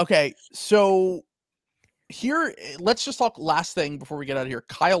 Okay, so here, let's just talk last thing before we get out of here.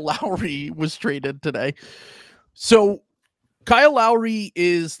 Kyle Lowry was traded today. So Kyle Lowry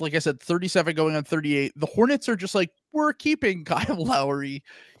is, like I said, 37 going on 38. The Hornets are just like, we're keeping Kyle Lowry.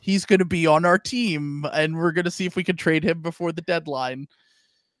 He's going to be on our team, and we're going to see if we can trade him before the deadline.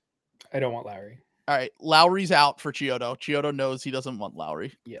 I don't want Lowry. All right, Lowry's out for Chiodo. Chiodo knows he doesn't want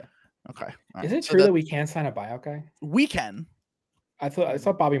Lowry. Yeah. Okay. Is it true that we can sign a buyout guy? We can. I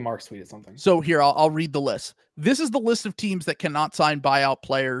thought Bobby Marks tweeted something. So here, I'll read the list. This is the list of teams that cannot sign buyout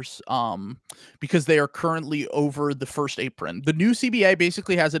players because they are currently over the first apron. The new CBA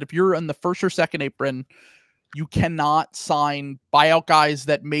basically has it. If you're on the first or second apron, you cannot sign buyout guys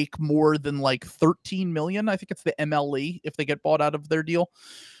that make more than like 13 million. I think it's the MLE if they get bought out of their deal.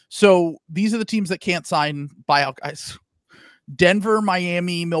 So these are the teams that can't sign buyout guys. Denver,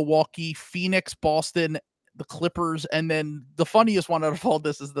 Miami, Milwaukee, Phoenix, Boston, the Clippers, and then the funniest one out of all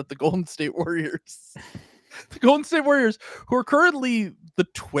this is that the Golden State Warriors. The Golden State Warriors, who are currently the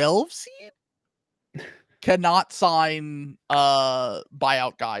 12 seed, cannot sign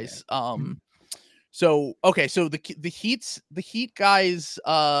buyout guys. So the Heat guys,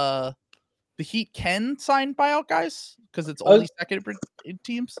 the Heat can sign buyout guys because it's only second apron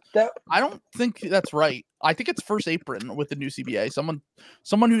teams. I don't think that's right. I think it's first apron with the new CBA.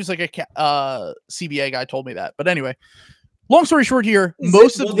 Someone who's like a CBA guy told me that. But anyway, long story short here, the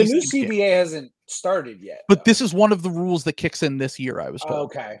new CBA hasn't started yet. But this is one of the rules that kicks in this year, I was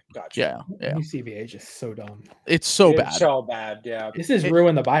told. Okay, gotcha. Yeah. New CBA is just so dumb. It's so bad. So bad, yeah. This has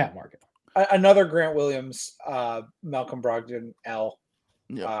ruined the buyout market. Another Grant Williams, Malcolm Brogdon, L.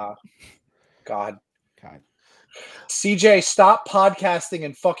 Yep. God. CJ, stop podcasting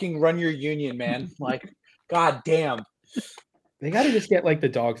and fucking run your union, man. Like, god damn. They got to just get like the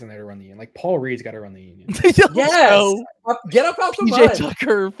dogs in there to run the union. Like Paul Reed's got to run the union. Yes. Get up out the mud. PJ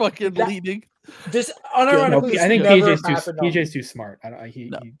Tucker fucking leading. This unironically, I think PJ's too smart.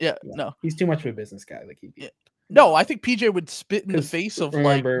 He's too much of a business guy. Like No, I think PJ would spit in the face of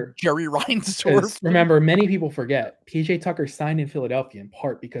like Jerry Reinsdorf. Remember, many people forget PJ Tucker signed in Philadelphia in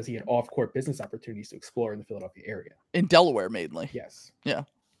part because he had off-court business opportunities to explore in the Philadelphia area. In Delaware, mainly. Yes. Yeah.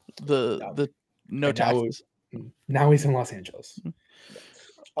 The no taxes. Now he's in Los Angeles.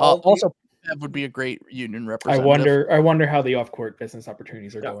 Also, Bev would be a great union representative. I wonder how the off-court business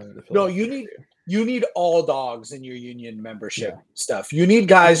opportunities are going. No, you need all dogs in your union membership stuff. You need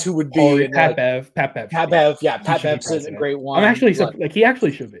guys who would be Pat Bev. Pat Bev's a great one. I'm actually he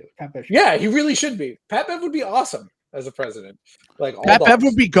actually should be. Pat Bev he really should be. Pat Bev would be awesome as a president. Like Pat Bev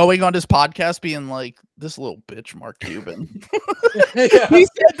would be going on his podcast being like, "This little bitch, Mark Cuban." He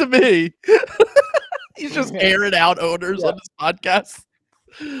said to me, he's just airing out owners on his podcast.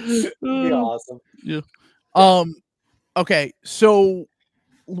 It'd be awesome. Yeah. Okay, so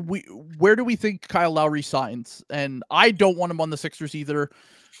where do we think Kyle Lowry signs? And I don't want him on the Sixers either.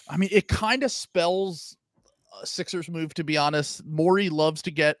 I mean, it kind of spells a Sixers move, to be honest. Morey loves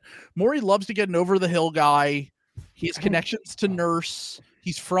to get an over the hill guy. He has connections to Nurse.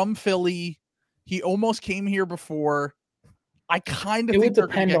 He's from Philly. He almost came here before. I kind of think they're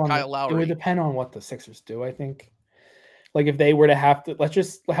going to get Kyle Lowry. It would depend on what the Sixers do, I think. Like if they were to have to,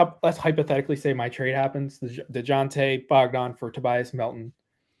 let's hypothetically say my trade happens, the DeJounte Bogdan for Tobias Melton,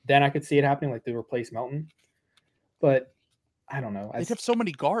 then I could see it happening, like they replace Melton. But I don't know. They'd have so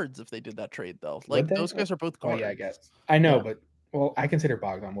many guards if they did that trade, though. Like those guys are both guards. Oh, yeah, I guess. I know, but I consider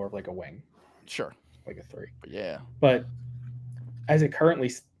Bogdan more of like a wing. Sure, like a 3. But as it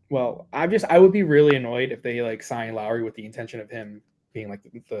currently, I would be really annoyed if they like sign Lowry with the intention of him being like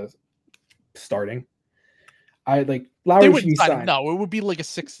the starting. I like Lowry should be signed. No, it would be like a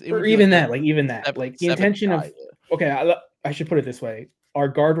 6, or even that. Like the intention of I should put it this way: our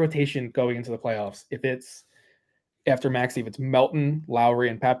guard rotation going into the playoffs, if it's after Maxey, if it's Melton, Lowry,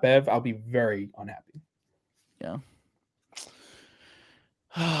 and Pat Bev, I'll be very unhappy. Yeah.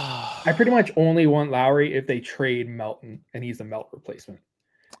 I pretty much only want Lowry if they trade Melton and he's the Melt replacement.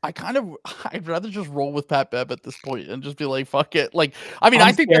 I'd rather just roll with Pat Bev at this point and just be like, fuck it. Like, I mean,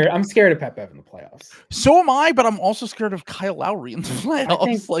 I'm scared of Pat Bev in the playoffs. So am I, but I'm also scared of Kyle Lowry in the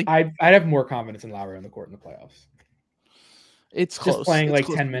playoffs. I'd have more confidence in Lowry on the court in the playoffs. It's just close. Playing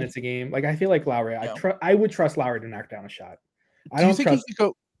 10 minutes a game. Like I feel like Lowry. I would trust Lowry to knock down a shot. Do you think he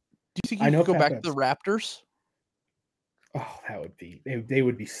could go back to the Raptors? Oh, that would be. They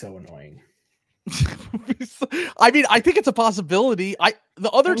would be so annoying. I mean, I think it's a possibility.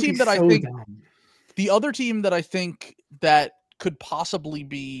 The other team that I think that could possibly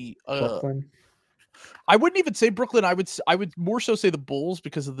be Brooklyn. I wouldn't even say Brooklyn. I would more so say the Bulls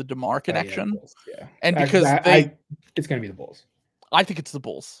because of the DeMar connection. And because it's going to be the Bulls. I think it's the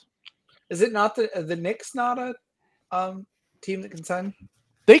Bulls. Is it not the Knicks? Not a team that can sign.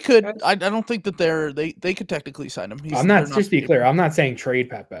 They could. I don't think that they could technically sign him. I'm not. Just to be clear, I'm not saying trade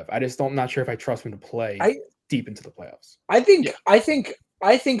Pat Bev. I'm not sure if I trust him to play deep into the playoffs. I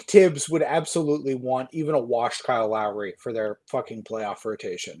think Tibbs would absolutely want even a washed Kyle Lowry for their fucking playoff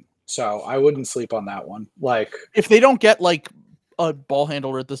rotation. So I wouldn't sleep on that one. Like if they don't get like a ball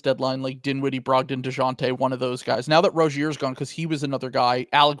handler at this deadline, like Dinwiddie, Brogdon, DeJounte, one of those guys. Now that Rozier's gone, because he was another guy,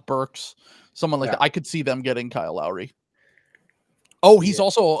 Alec Burks, someone like that. I could see them getting Kyle Lowry. Oh, he's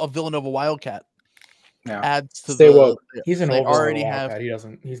also a Villanova Wildcat. Yeah. Adds to Stay woke. He's an already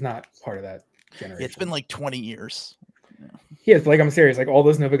Wildcat. He's not part of that generation. It's been like 20 years. Yeah, I'm serious. Like all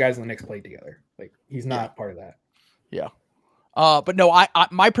those Nova guys in the Knicks played together. Like he's not part of that. Yeah. But no,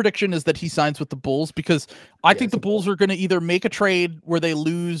 my prediction is that he signs with the Bulls because I think the Bulls are going to either make a trade where they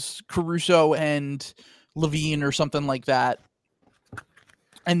lose Caruso and Levine or something like that.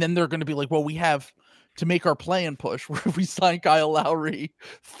 And then they're going to be like, well, we have to make our play and push where we sign Kyle Lowry,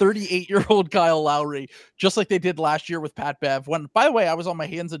 38-year-old Kyle Lowry, just like they did last year with Pat Bev. When, by the way, I was on my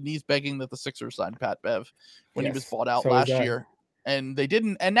hands and knees begging that the Sixers sign Pat Bev when he was bought out last year. And they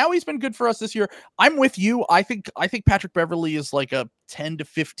didn't. And now he's been good for us this year. I'm with you. I think Patrick Beverley is like a 10 to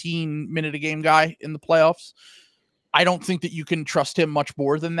 15 minute a game guy in the playoffs. I don't think that you can trust him much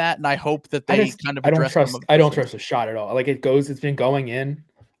more than that. And I hope that they I don't trust a shot at all. Like it's been going in.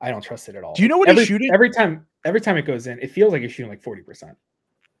 I don't trust it at all. Do you know what he's shooting? Every time it goes in, it feels like he's shooting like 40%.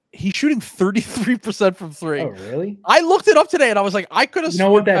 He's shooting 33% from 3. Oh, really? I looked it up today and I was like, I could have. You know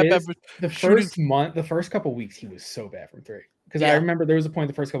what that is? The first couple weeks, he was so bad from 3. Because I remember there was a point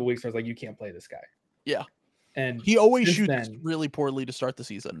the first couple weeks where I was like, you can't play this guy. Yeah. And he always shoots really poorly to start the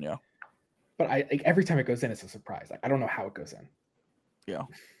season. Yeah. But every time it goes in, it's a surprise. Like I don't know how it goes in. Yeah.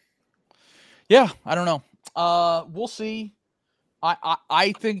 Yeah, I don't know. We'll see.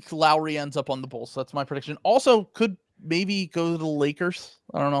 I think Lowry ends up on the Bulls. That's my prediction. Also, could maybe go to the Lakers.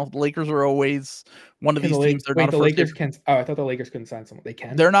 I don't know. The Lakers are always one of these teams. They're not the Lakers can. Oh, I thought the Lakers couldn't sign someone. They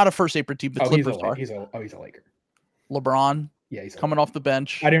can. They're not a first April team. The Clippers are. He's a Laker. LeBron. Yeah, he's coming off the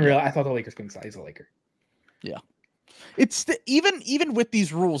bench. I didn't realize. I thought the Lakers couldn't sign. He's a Laker. Yeah. It's even with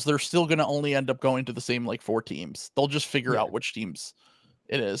these rules, they're still going to only end up going to the same like 4 teams. They'll just figure out which teams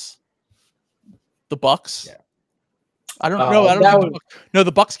it is. The Bucks. Yeah. I don't know. I don't think no,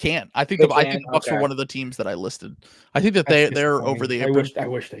 the Bucks can't. I think the Bucks were one of the teams that I listed. I think that they're over the apron. I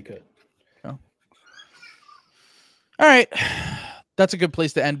wish they could. Oh. All right. That's a good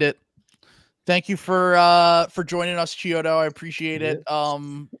place to end it. Thank you for joining us, Chiodo. I appreciate it.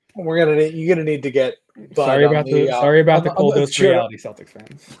 You're gonna need to get sorry about the cold dose reality Celtics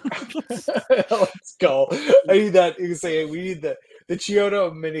fans. Let's go. I need that. You can say we need the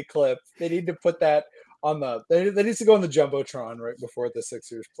Chiodo mini clip. They need to put that on the. That needs to go on the jumbotron right before the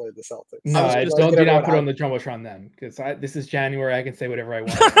Sixers play the Celtics. No, do not put it on the jumbotron then, because this is January. I can say whatever I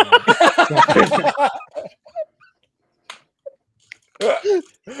want.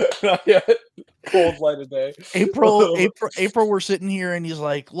 Not yet. Cold light of day. April. We're sitting here, and he's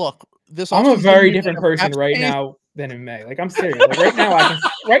like, "Look, this." I'm a very different person right now than in May. Like, I'm serious. Like,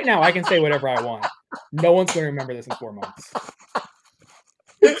 right now, I can say whatever I want. No one's going to remember this in 4 months.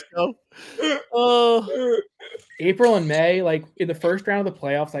 April and May, like in the first round of the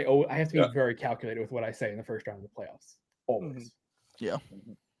playoffs, I have to be very calculated with what I say in the first round of the playoffs. Always. Yeah.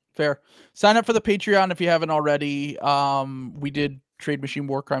 Fair. Sign up for the Patreon if you haven't already. We did Trade Machine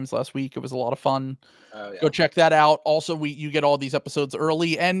War Crimes last week. It was a lot of fun. Go check that out. Also, you get all these episodes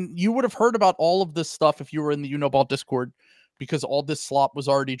early, and you would have heard about all of this stuff if you were in the Unoball Discord, because all this slop was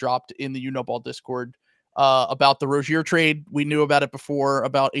already dropped in the Unoball Discord about the Rozier trade. We knew about it before,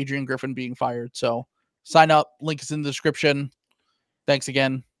 about Adrian Griffin being fired. So sign up. Link is in the description. Thanks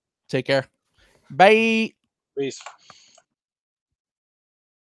again. Take care. Bye. Peace.